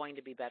 it's going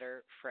to be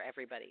better for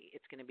everybody.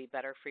 It's going to be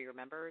better for your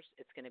members.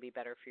 It's going to be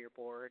better for your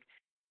board.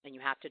 And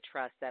you have to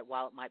trust that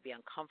while it might be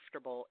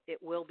uncomfortable, it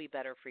will be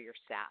better for your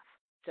staff.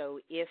 So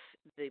if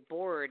the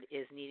board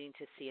is needing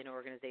to see an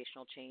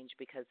organizational change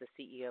because the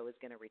CEO is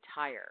going to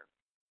retire,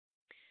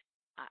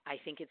 I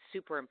think it's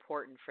super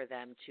important for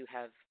them to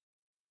have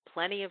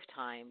plenty of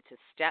time to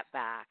step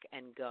back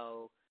and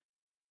go,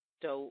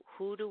 so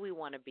who do we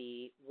want to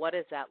be? What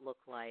does that look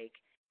like?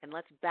 And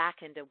let's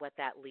back into what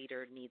that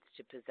leader needs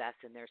to possess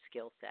in their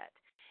skill set.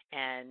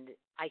 And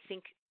I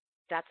think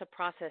that's a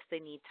process they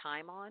need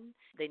time on.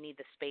 They need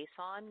the space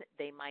on.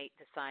 They might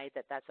decide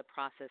that that's a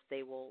process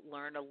they will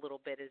learn a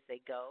little bit as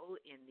they go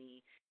in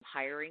the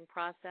hiring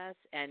process.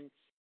 And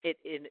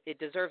it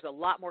deserves a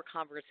lot more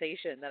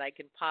conversation that I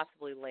can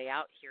possibly lay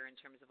out here in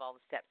terms of all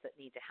the steps that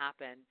need to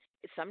happen.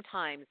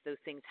 Sometimes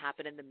those things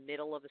happen in the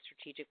middle of a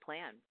strategic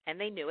plan, and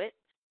they knew it,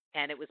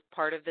 and it was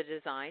part of the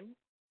design,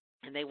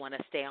 and they want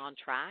to stay on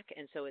track,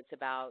 and so it's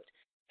about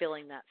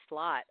filling that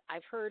slot.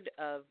 I've heard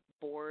of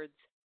boards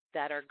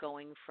that are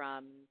going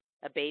from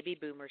a baby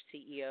boomer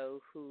CEO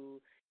who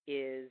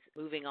is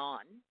moving on,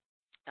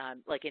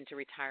 like into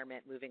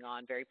retirement, moving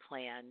on, very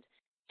planned,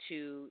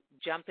 to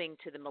jumping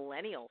to the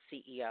millennial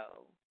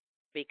CEO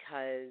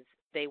because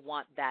they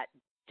want that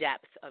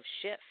depth of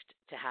shift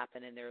to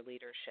happen in their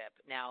leadership.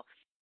 Now,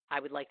 I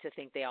would like to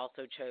think they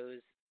also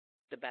chose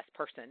the best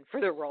person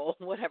for the role,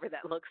 whatever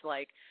that looks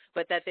like,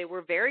 but that they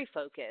were very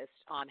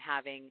focused on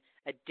having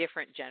a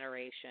different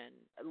generation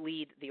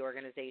lead the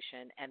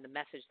organization, and the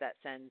message that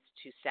sends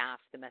to staff,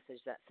 the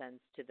message that sends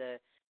to the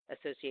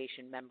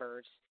association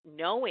members,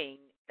 knowing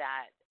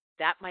that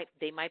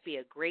they might be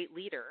a great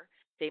leader.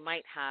 They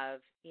might have,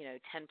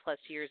 10 plus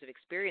years of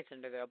experience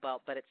under their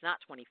belt, but it's not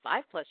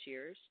 25 plus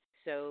years.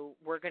 So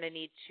we're going to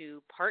need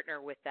to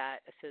partner with that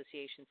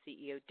association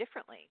CEO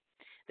differently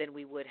than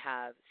we would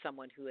have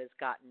someone who has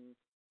gotten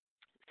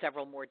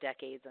several more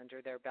decades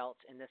under their belt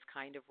in this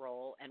kind of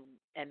role.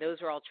 And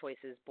those are all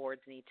choices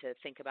boards need to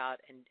think about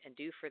and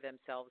do for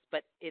themselves.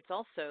 But it's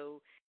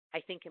also,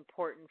 I think,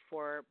 important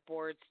for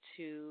boards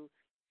to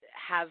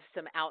have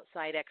some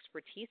outside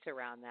expertise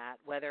around that,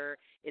 whether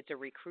it's a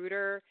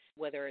recruiter,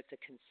 whether it's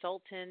a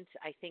consultant.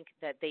 I think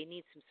that they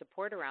need some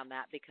support around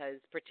that, because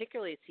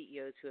particularly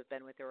CEOs who have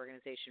been with their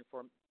organization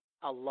for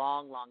a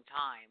long, long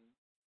time,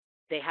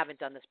 they haven't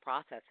done this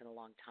process in a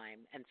long time.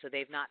 And so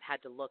they've not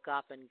had to look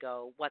up and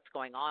go, what's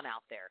going on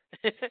out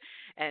there?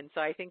 And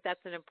so I think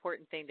that's an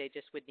important thing they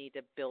just would need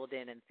to build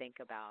in and think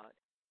about.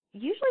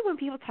 Usually when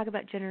people talk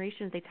about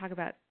generations, they talk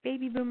about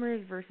baby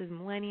boomers versus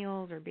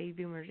millennials, or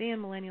baby boomers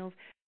and millennials.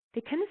 They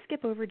tend to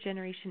skip over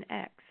Generation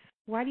X.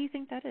 Why do you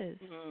think that is?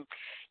 Mm-hmm.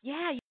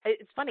 Yeah,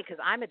 it's funny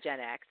because I'm a Gen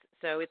X,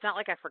 so it's not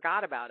like I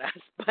forgot about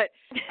us. But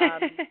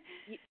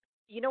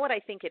you know what I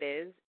think it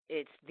is?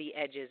 It's the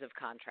edges of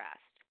contrast.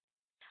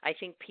 I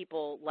think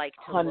people like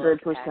to 100%.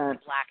 look at the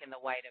black and the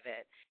white of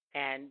it.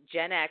 And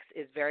Gen X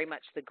is very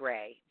much the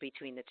gray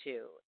between the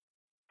two.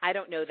 I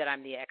don't know that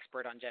I'm the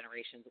expert on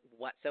generations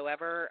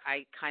whatsoever.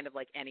 I kind of,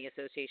 like any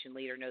association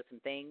leader, know some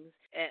things.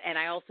 And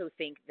I also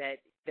think that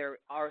there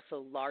are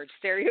also large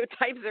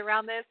stereotypes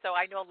around this. So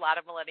I know a lot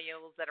of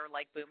millennials that are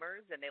like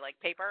boomers, and they like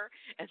paper,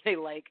 and they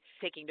like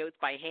taking notes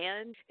by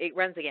hand. It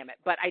runs the gamut.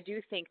 But I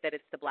do think that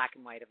it's the black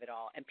and white of it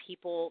all. And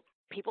people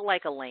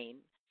like a lane.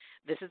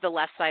 This is the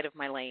left side of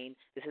my lane.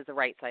 This is the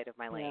right side of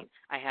my lane.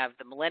 Yeah. I have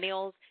the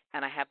millennials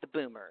and I have the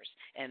boomers.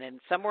 And then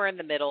somewhere in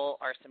the middle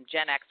are some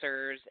Gen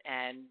Xers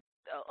and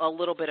a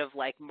little bit of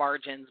like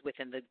margins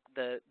within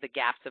the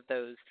gaps of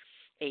those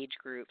age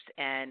groups.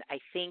 And I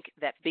think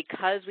that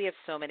because we have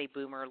so many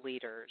boomer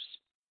leaders,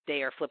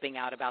 they are flipping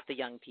out about the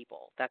young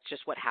people. That's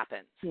just what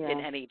happens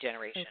in any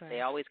generation. Okay.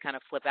 They always kind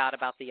of flip out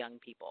about the young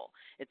people.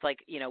 It's like,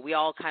 we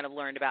all kind of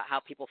learned about how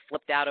people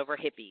flipped out over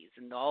hippies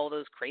and all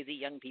those crazy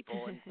young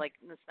people. And it's like,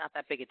 it's not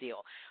that big a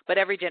deal. But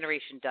every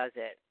generation does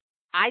it.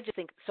 I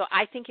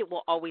think it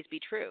will always be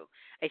true.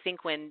 I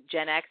think when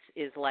Gen X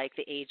is like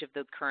the age of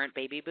the current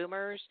baby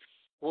boomers,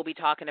 we'll be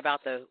talking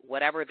about the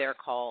whatever they're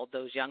called,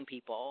 those young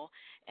people,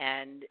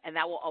 and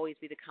that will always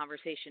be the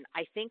conversation.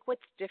 I think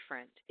what's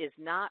different is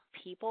not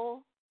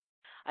people.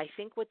 I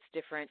think what's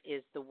different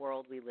is the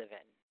world we live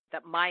in.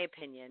 That my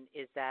opinion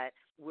is that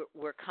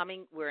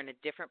we're in a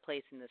different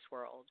place in this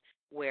world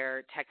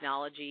where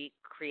technology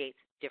creates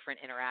different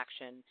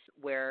interactions,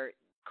 where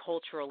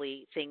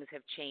culturally things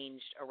have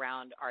changed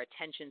around our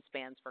attention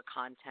spans for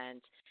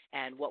content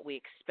and what we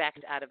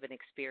expect out of an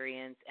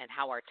experience and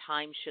how our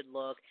time should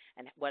look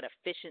and what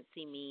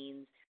efficiency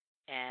means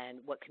and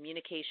what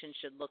communication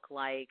should look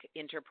like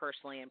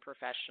interpersonally and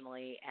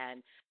professionally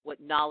and what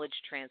knowledge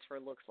transfer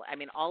looks like. I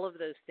mean, all of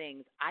those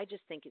things, I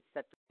just think it's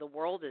that the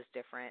world is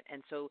different.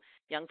 And so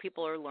young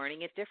people are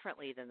learning it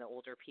differently than the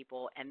older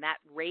people. And that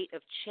rate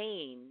of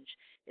change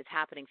is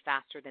happening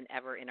faster than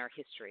ever in our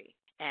history.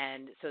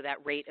 And so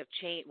that rate of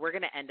change, we're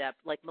going to end up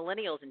like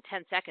millennials in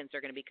 10 seconds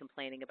are going to be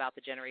complaining about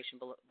the generation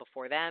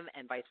before them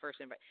and vice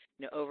versa,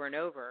 over and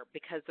over,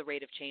 because the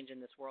rate of change in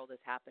this world is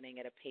happening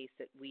at a pace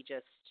that we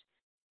just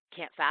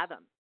can't fathom.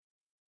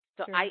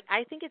 So sure.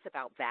 I think it's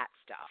about that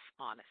stuff,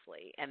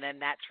 honestly. And then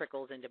that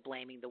trickles into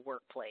blaming the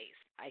workplace.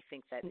 I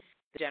think that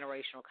the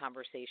generational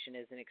conversation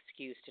is an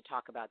excuse to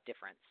talk about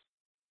difference.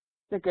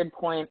 That's a good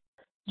point.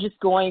 Just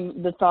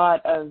the thought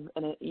of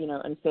an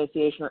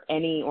association or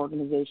any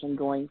organization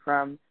going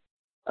from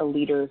a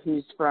leader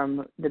who's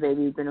from the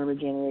baby boomer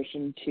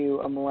generation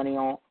to a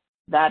millennial,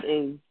 that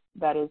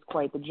is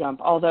quite the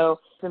jump.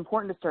 Although it's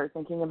important to start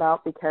thinking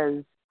about,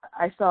 because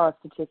I saw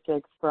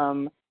statistics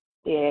from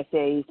the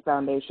ASA East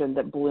Foundation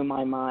that blew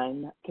my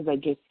mind, because I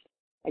guess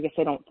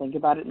I don't think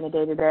about it in the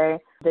day-to-day.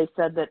 They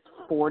said that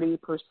 40%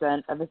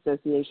 of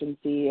association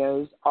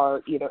CEOs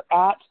are either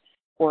at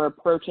or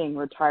approaching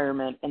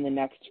retirement in the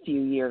next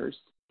few years.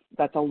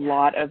 That's a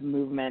lot of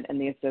movement in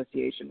the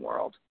association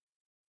world.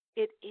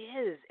 It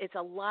is. It's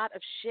a lot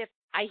of shift.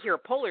 I hear a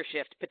polar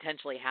shift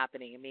potentially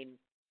happening. I mean,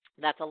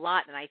 that's a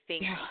lot. And I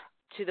think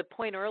to the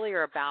point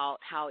earlier about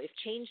how if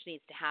change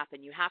needs to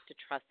happen, you have to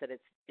trust that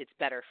it's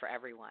better for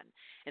everyone.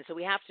 And so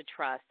we have to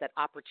trust that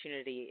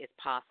opportunity is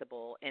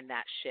possible in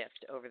that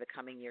shift over the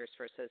coming years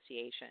for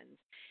associations,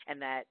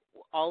 and that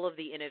all of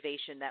the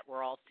innovation that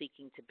we're all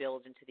seeking to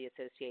build into the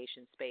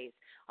association space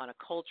on a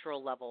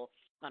cultural level,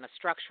 on a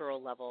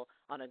structural level,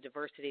 on a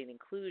diversity and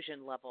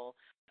inclusion level,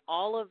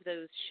 all of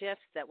those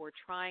shifts that we're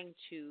trying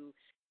to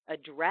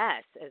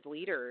address as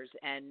leaders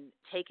and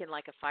take in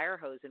like a fire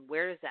hose, and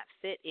where does that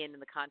fit in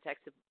the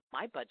context of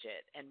my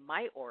budget and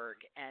my org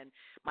and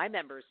my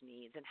members'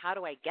 needs, and how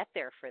do I get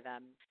there for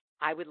them?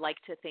 I would like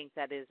to think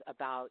that is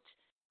about,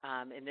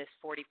 and this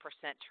 40%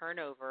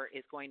 turnover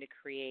is going to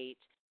create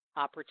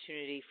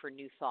opportunity for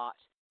new thought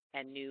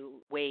and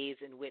new ways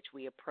in which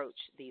we approach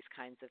these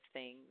kinds of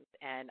things.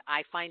 And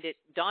I find it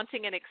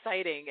daunting and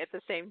exciting at the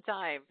same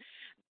time,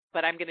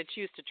 but I'm going to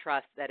choose to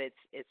trust that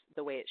it's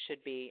the way it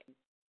should be.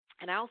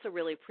 And I also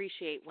really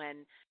appreciate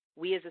when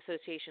we as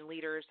association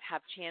leaders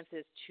have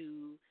chances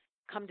to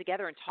come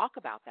together and talk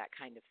about that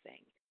kind of thing.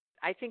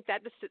 I think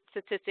that the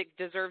statistic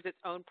deserves its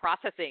own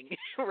processing,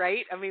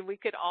 right? I mean, we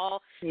could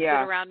all sit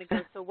around and go,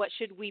 so what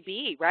should we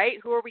be, right?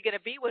 Who are we going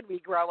to be when we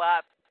grow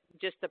up?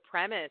 Just the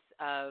premise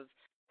of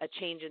a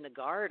change in the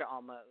guard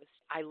almost.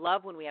 I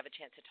love when we have a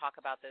chance to talk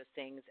about those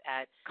things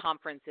at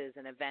conferences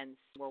and events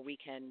where we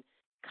can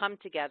come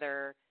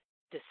together,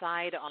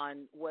 decide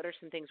on what are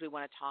some things we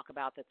want to talk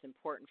about that's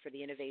important for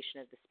the innovation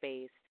of the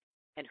space,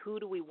 and who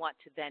do we want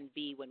to then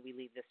be when we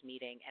leave this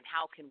meeting, and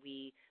how can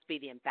we be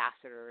the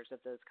ambassadors of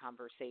those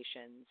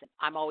conversations.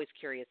 I'm always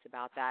curious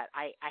about that.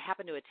 I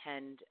happen to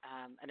attend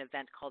an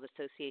event called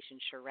Association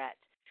Charrette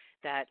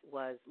that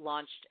was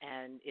launched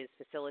and is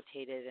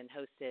facilitated and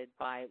hosted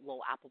by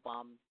Lowell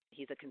Applebaum.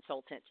 He's a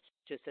consultant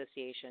to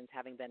associations,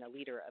 having been a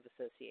leader of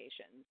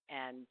associations.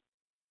 And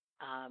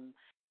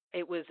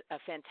it was a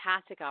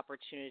fantastic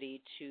opportunity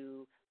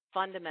to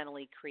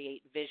fundamentally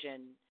create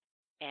vision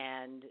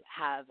and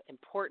have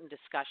important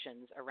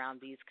discussions around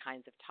these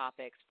kinds of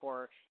topics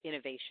for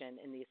innovation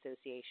in the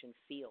association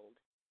field.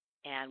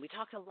 And we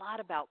talked a lot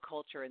about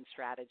culture and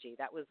strategy.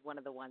 That was one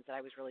of the ones that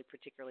I was really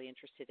particularly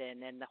interested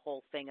in, and the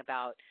whole thing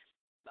about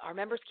our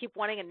members keep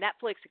wanting a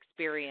Netflix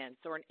experience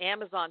or an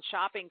Amazon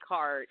shopping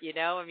cart, you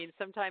know? I mean,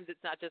 sometimes it's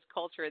not just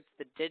culture, it's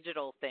the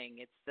digital thing.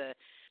 It's the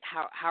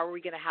how are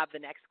we going to have the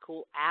next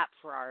cool app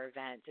for our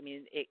event? I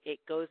mean, it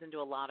goes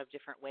into a lot of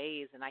different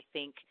ways, and I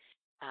think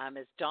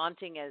as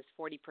daunting as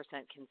 40%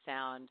 can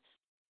sound,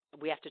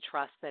 we have to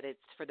trust that it's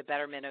for the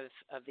betterment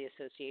of the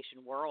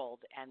association world,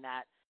 and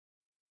that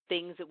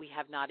things that we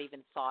have not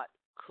even thought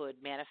could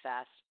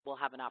manifest will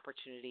have an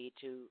opportunity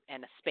to,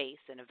 and a space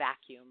and a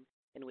vacuum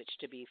in which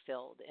to be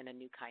filled in a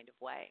new kind of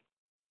way.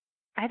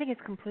 I think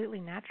it's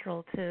completely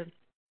natural to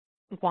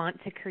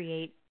want to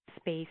create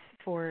space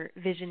for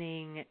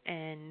visioning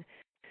and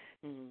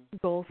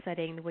goal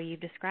setting the way you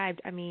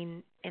described. I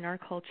mean, in our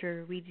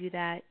culture, we do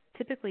that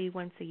typically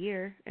once a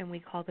year, and we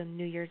call them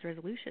New Year's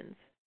resolutions.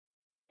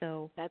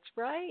 So that's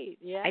right.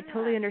 Yeah, I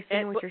totally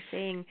understand what you're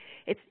saying.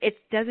 It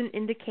doesn't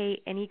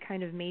indicate any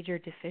kind of major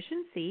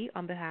deficiency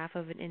on behalf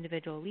of an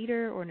individual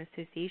leader or an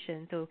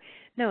association. So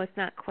no, it's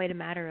not quite a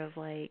matter of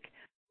like,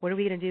 what are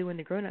we going to do when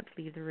the grown-ups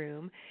leave the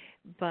room?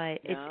 But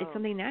it's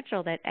something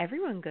natural that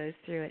everyone goes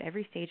through at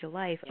every stage of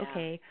life. Yeah.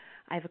 Okay,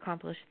 I've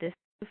accomplished this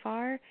so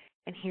far,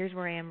 and here's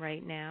where I am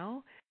right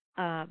now.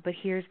 But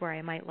here's where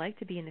I might like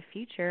to be in the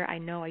future. I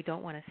know I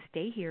don't want to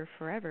stay here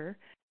forever.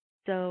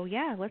 So,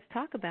 yeah, let's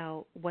talk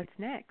about what's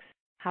next.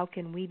 How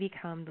can we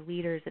become the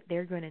leaders that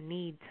they're going to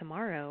need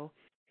tomorrow?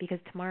 Because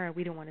tomorrow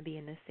we don't want to be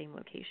in this same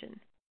location.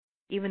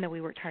 Even though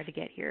we worked hard to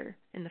get here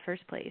in the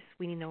first place,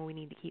 we know we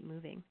need to keep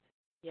moving.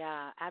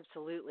 Yeah,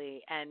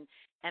 absolutely. And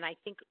I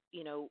think,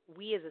 you know,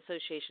 we as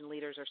association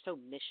leaders are so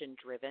mission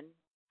driven,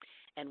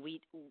 and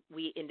we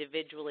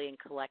individually and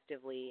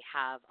collectively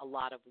have a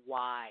lot of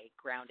why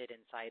grounded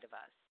inside of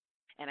us.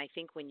 And I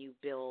think when you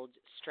build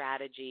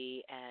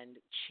strategy and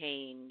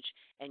change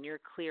and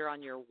you're clear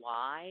on your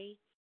why,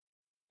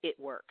 it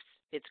works.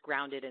 It's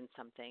grounded in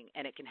something,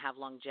 and it can have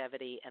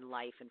longevity and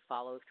life and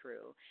follow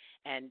through.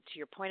 And to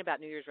your point about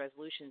New Year's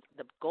resolutions,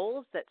 the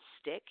goals that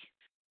stick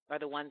are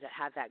the ones that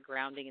have that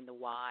grounding in the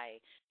why.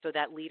 So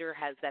that leader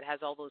has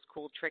all those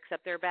cool tricks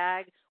up their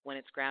bag when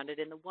it's grounded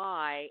in the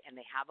why, and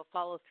they have a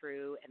follow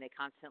through, and they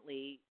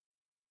constantly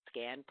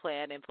scan,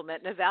 plan,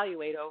 implement, and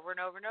evaluate over and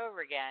over and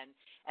over again,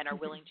 and are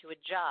willing to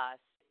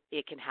adjust,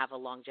 it can have a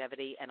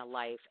longevity and a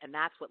life. And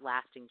that's what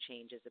lasting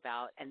change is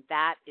about. And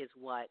that is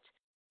what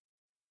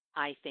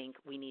I think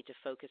we need to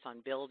focus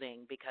on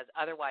building, because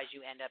otherwise you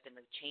end up in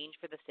the change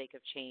for the sake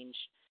of change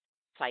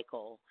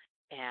cycle,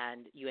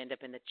 and you end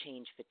up in the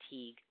change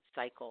fatigue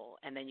cycle.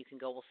 And then you can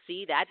go, well,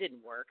 see, that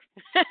didn't work.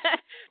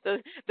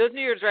 those New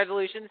Year's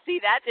resolutions, see,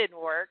 that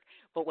didn't work.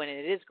 But when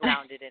it is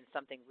grounded in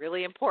something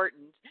really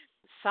important,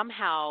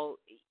 somehow,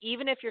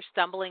 even if you're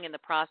stumbling in the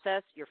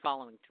process, you're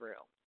following through.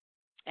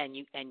 And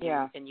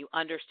you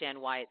understand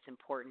why it's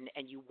important,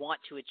 and you want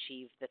to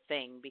achieve the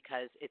thing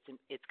because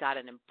it's got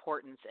an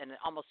importance and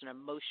almost an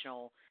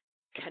emotional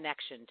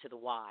connection to the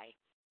why.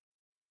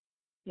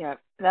 Yeah,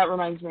 that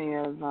reminds me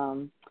of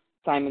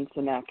Simon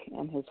Sinek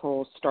and his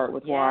whole Start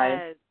With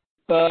Why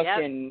book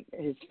and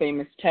his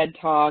famous TED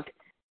Talk.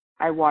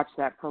 I watch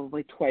that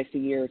probably twice a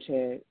year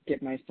to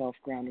get myself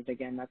grounded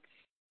again. That's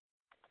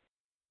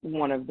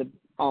one of the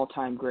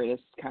all-time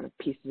greatest kind of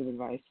pieces of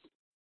advice.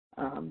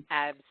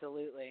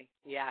 Absolutely.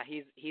 Yeah,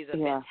 he's a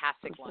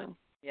fantastic one. Sure.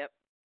 Yep.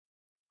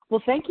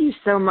 Well, thank you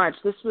so much.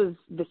 This is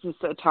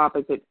a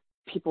topic that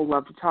people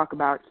love to talk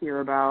about,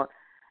 hear about,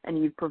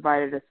 and you've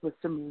provided us with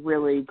some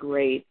really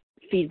great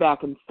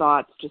feedback and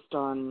thoughts just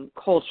on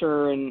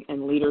culture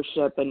and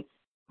leadership and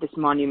this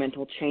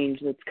monumental change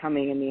that's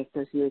coming in the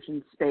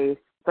association space,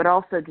 but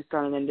also just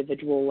on an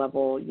individual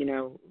level,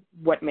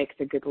 what makes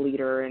a good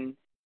leader and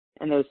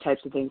those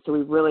types of things. So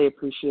we really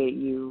appreciate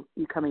you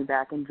coming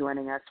back and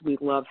joining us. We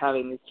love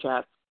having these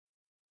chats.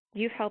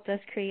 You've helped us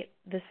create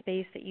the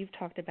space that you've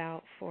talked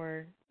about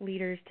for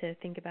leaders to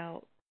think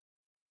about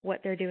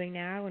what they're doing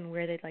now and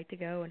where they'd like to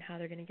go and how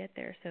they're going to get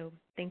there. So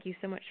thank you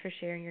so much for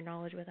sharing your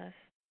knowledge with us.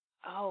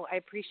 Oh, I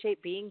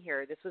appreciate being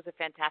here. This was a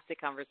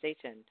fantastic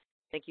conversation.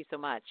 Thank you so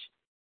much.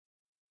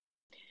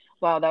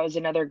 Wow, that was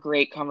another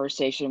great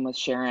conversation with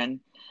Sharon.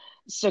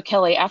 So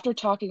Kelly, after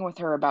talking with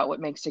her about what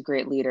makes a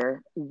great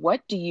leader,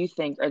 what do you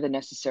think are the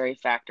necessary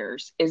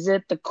factors? Is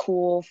it the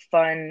cool,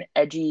 fun,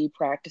 edgy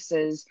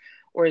practices,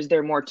 or is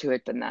there more to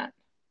it than that?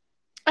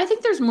 I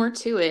think there's more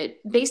to it.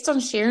 Based on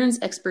Sharon's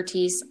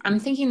expertise, I'm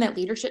thinking that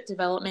leadership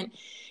development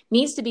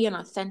needs to be an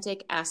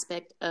authentic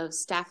aspect of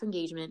staff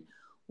engagement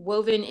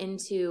woven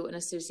into an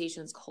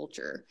association's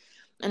culture.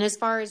 And as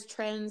far as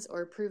trends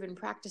or proven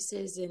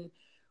practices in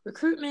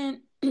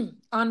recruitment,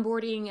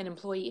 onboarding, and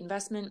employee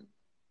investment,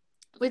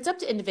 it's up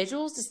to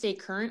individuals to stay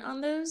current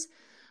on those,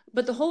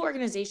 but the whole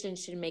organization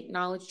should make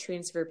knowledge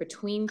transfer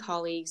between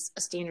colleagues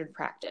a standard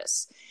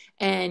practice.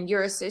 And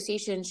your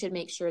association should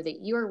make sure that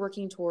you are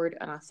working toward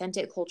an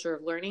authentic culture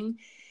of learning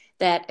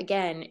that,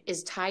 again,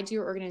 is tied to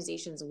your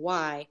organization's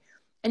why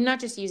and not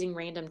just using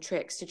random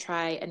tricks to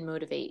try and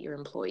motivate your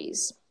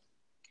employees.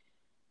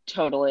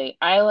 Totally.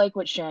 I like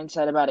what Sharon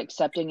said about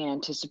accepting and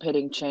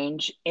anticipating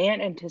change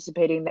and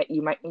anticipating that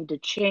you might need to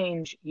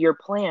change your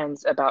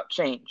plans about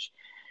change.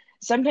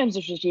 Sometimes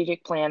a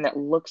strategic plan that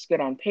looks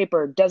good on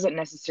paper doesn't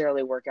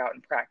necessarily work out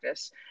in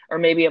practice, or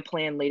maybe a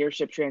planned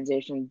leadership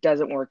transition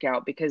doesn't work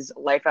out because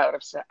life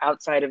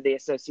outside of the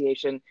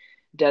association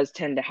does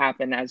tend to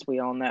happen, as we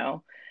all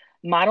know.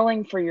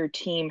 Modeling for your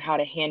team how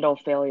to handle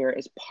failure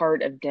is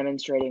part of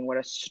demonstrating what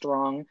a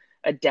strong,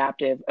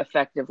 adaptive,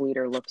 effective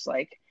leader looks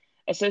like.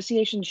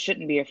 Associations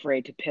shouldn't be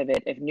afraid to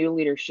pivot if new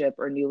leadership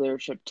or new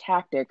leadership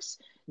tactics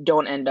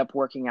don't end up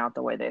working out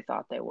the way they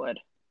thought they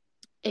would.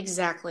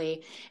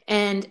 Exactly.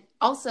 And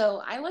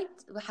also, I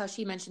liked how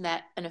she mentioned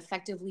that an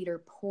effective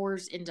leader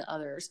pours into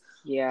others.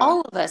 Yeah.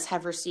 All of us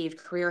have received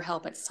career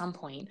help at some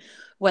point,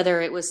 whether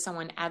it was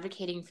someone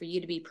advocating for you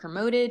to be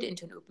promoted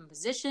into an open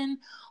position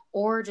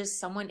or just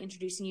someone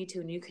introducing you to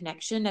a new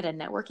connection at a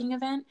networking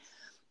event.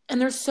 And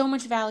there's so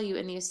much value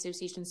in the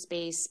association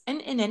space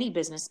and in any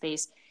business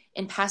space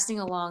in passing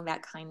along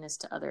that kindness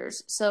to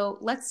others. So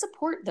let's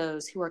support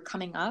those who are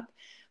coming up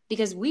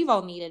because we've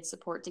all needed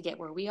support to get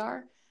where we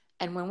are.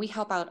 And when we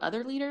help out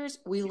other leaders,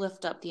 we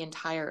lift up the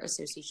entire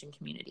association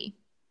community.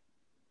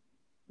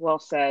 Well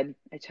said.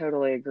 I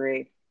totally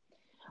agree.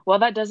 Well,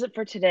 that does it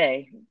for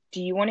today.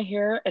 Do you want to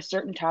hear a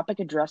certain topic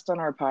addressed on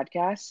our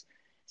podcast?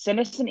 Send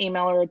us an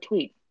email or a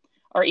tweet.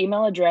 Our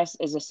email address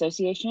is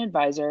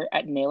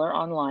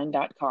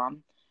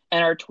associationadvisor@naileronline.com,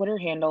 and our Twitter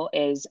handle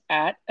is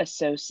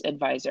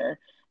 @AssocAdvisor.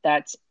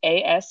 That's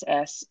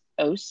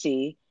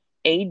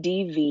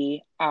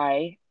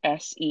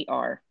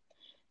ASSOCADVISER.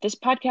 This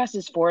podcast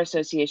is for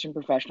association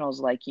professionals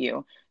like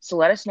you, so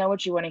let us know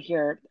what you want to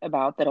hear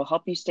about that'll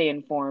help you stay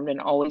informed and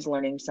always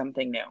learning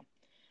something new.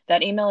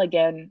 That email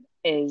again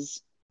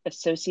is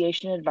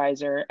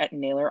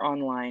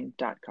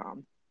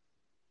associationadvisor@naileronline.com.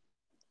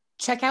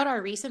 Check out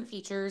our recent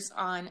features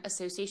on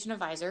Association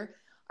Advisor.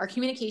 Our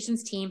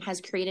communications team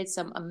has created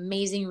some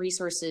amazing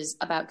resources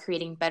about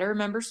creating better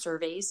member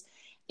surveys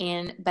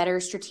and better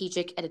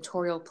strategic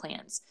editorial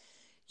plans.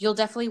 You'll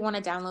definitely want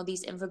to download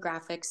these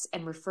infographics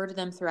and refer to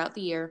them throughout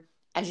the year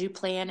as you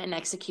plan and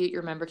execute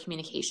your member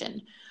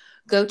communication.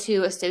 Go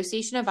to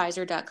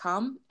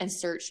associationadvisor.com and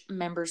search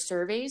member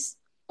surveys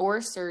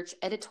or search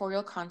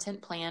editorial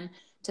content plan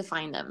to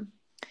find them.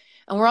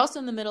 And we're also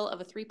in the middle of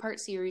a 3-part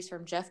series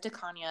from Jeff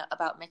DeCania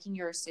about making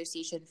your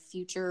association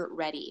future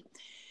ready.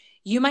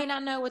 You might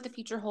not know what the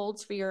future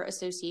holds for your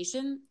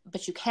association,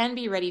 but you can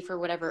be ready for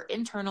whatever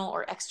internal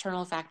or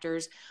external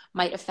factors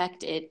might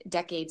affect it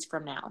decades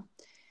from now.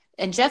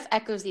 And Jeff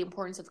echoes the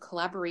importance of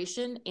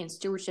collaboration and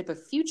stewardship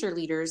of future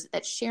leaders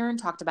that Sharon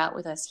talked about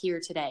with us here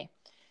today.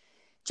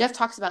 Jeff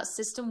talks about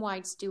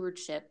system-wide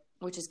stewardship,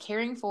 which is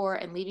caring for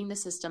and leaving the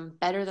system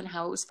better than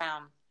how it was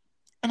found,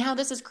 and how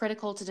this is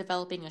critical to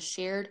developing a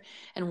shared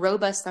and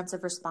robust sense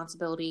of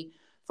responsibility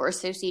for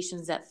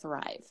associations that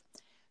thrive.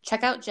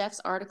 Check out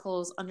Jeff's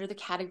articles under the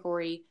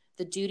category,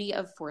 The Duty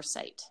of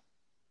Foresight.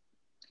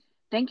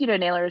 Thank you to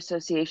Naylor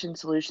Association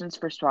Solutions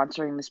for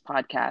sponsoring this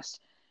podcast.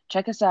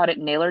 Check us out at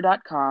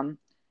naylor.com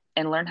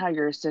and learn how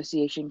your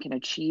association can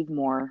achieve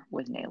more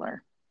with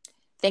Naylor.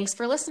 Thanks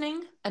for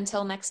listening.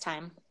 Until next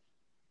time.